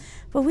with,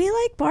 but we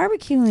like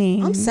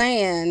barbecuing. I'm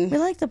saying. We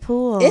like the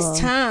pool. It's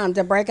time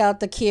to break out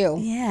the queue.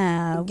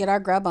 Yeah. Get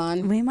our grub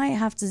on. We might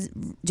have to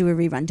do a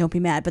rerun. Don't be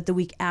mad. But the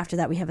week after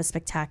that, we have a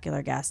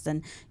spectacular guest,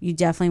 and you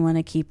definitely want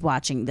to keep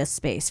watching this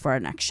space for our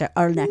next show,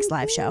 our next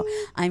live show.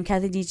 I'm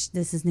Kathy Deitch.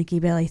 This is Nikki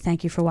Bailey.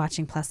 Thank you for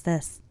watching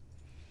PlusThis.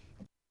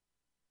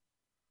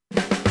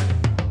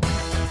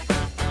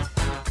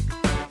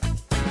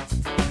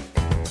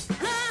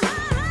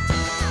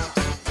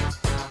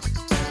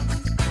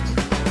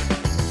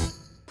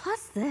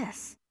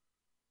 PlusThis.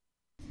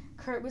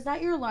 Kurt, was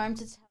that your alarm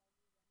to tell?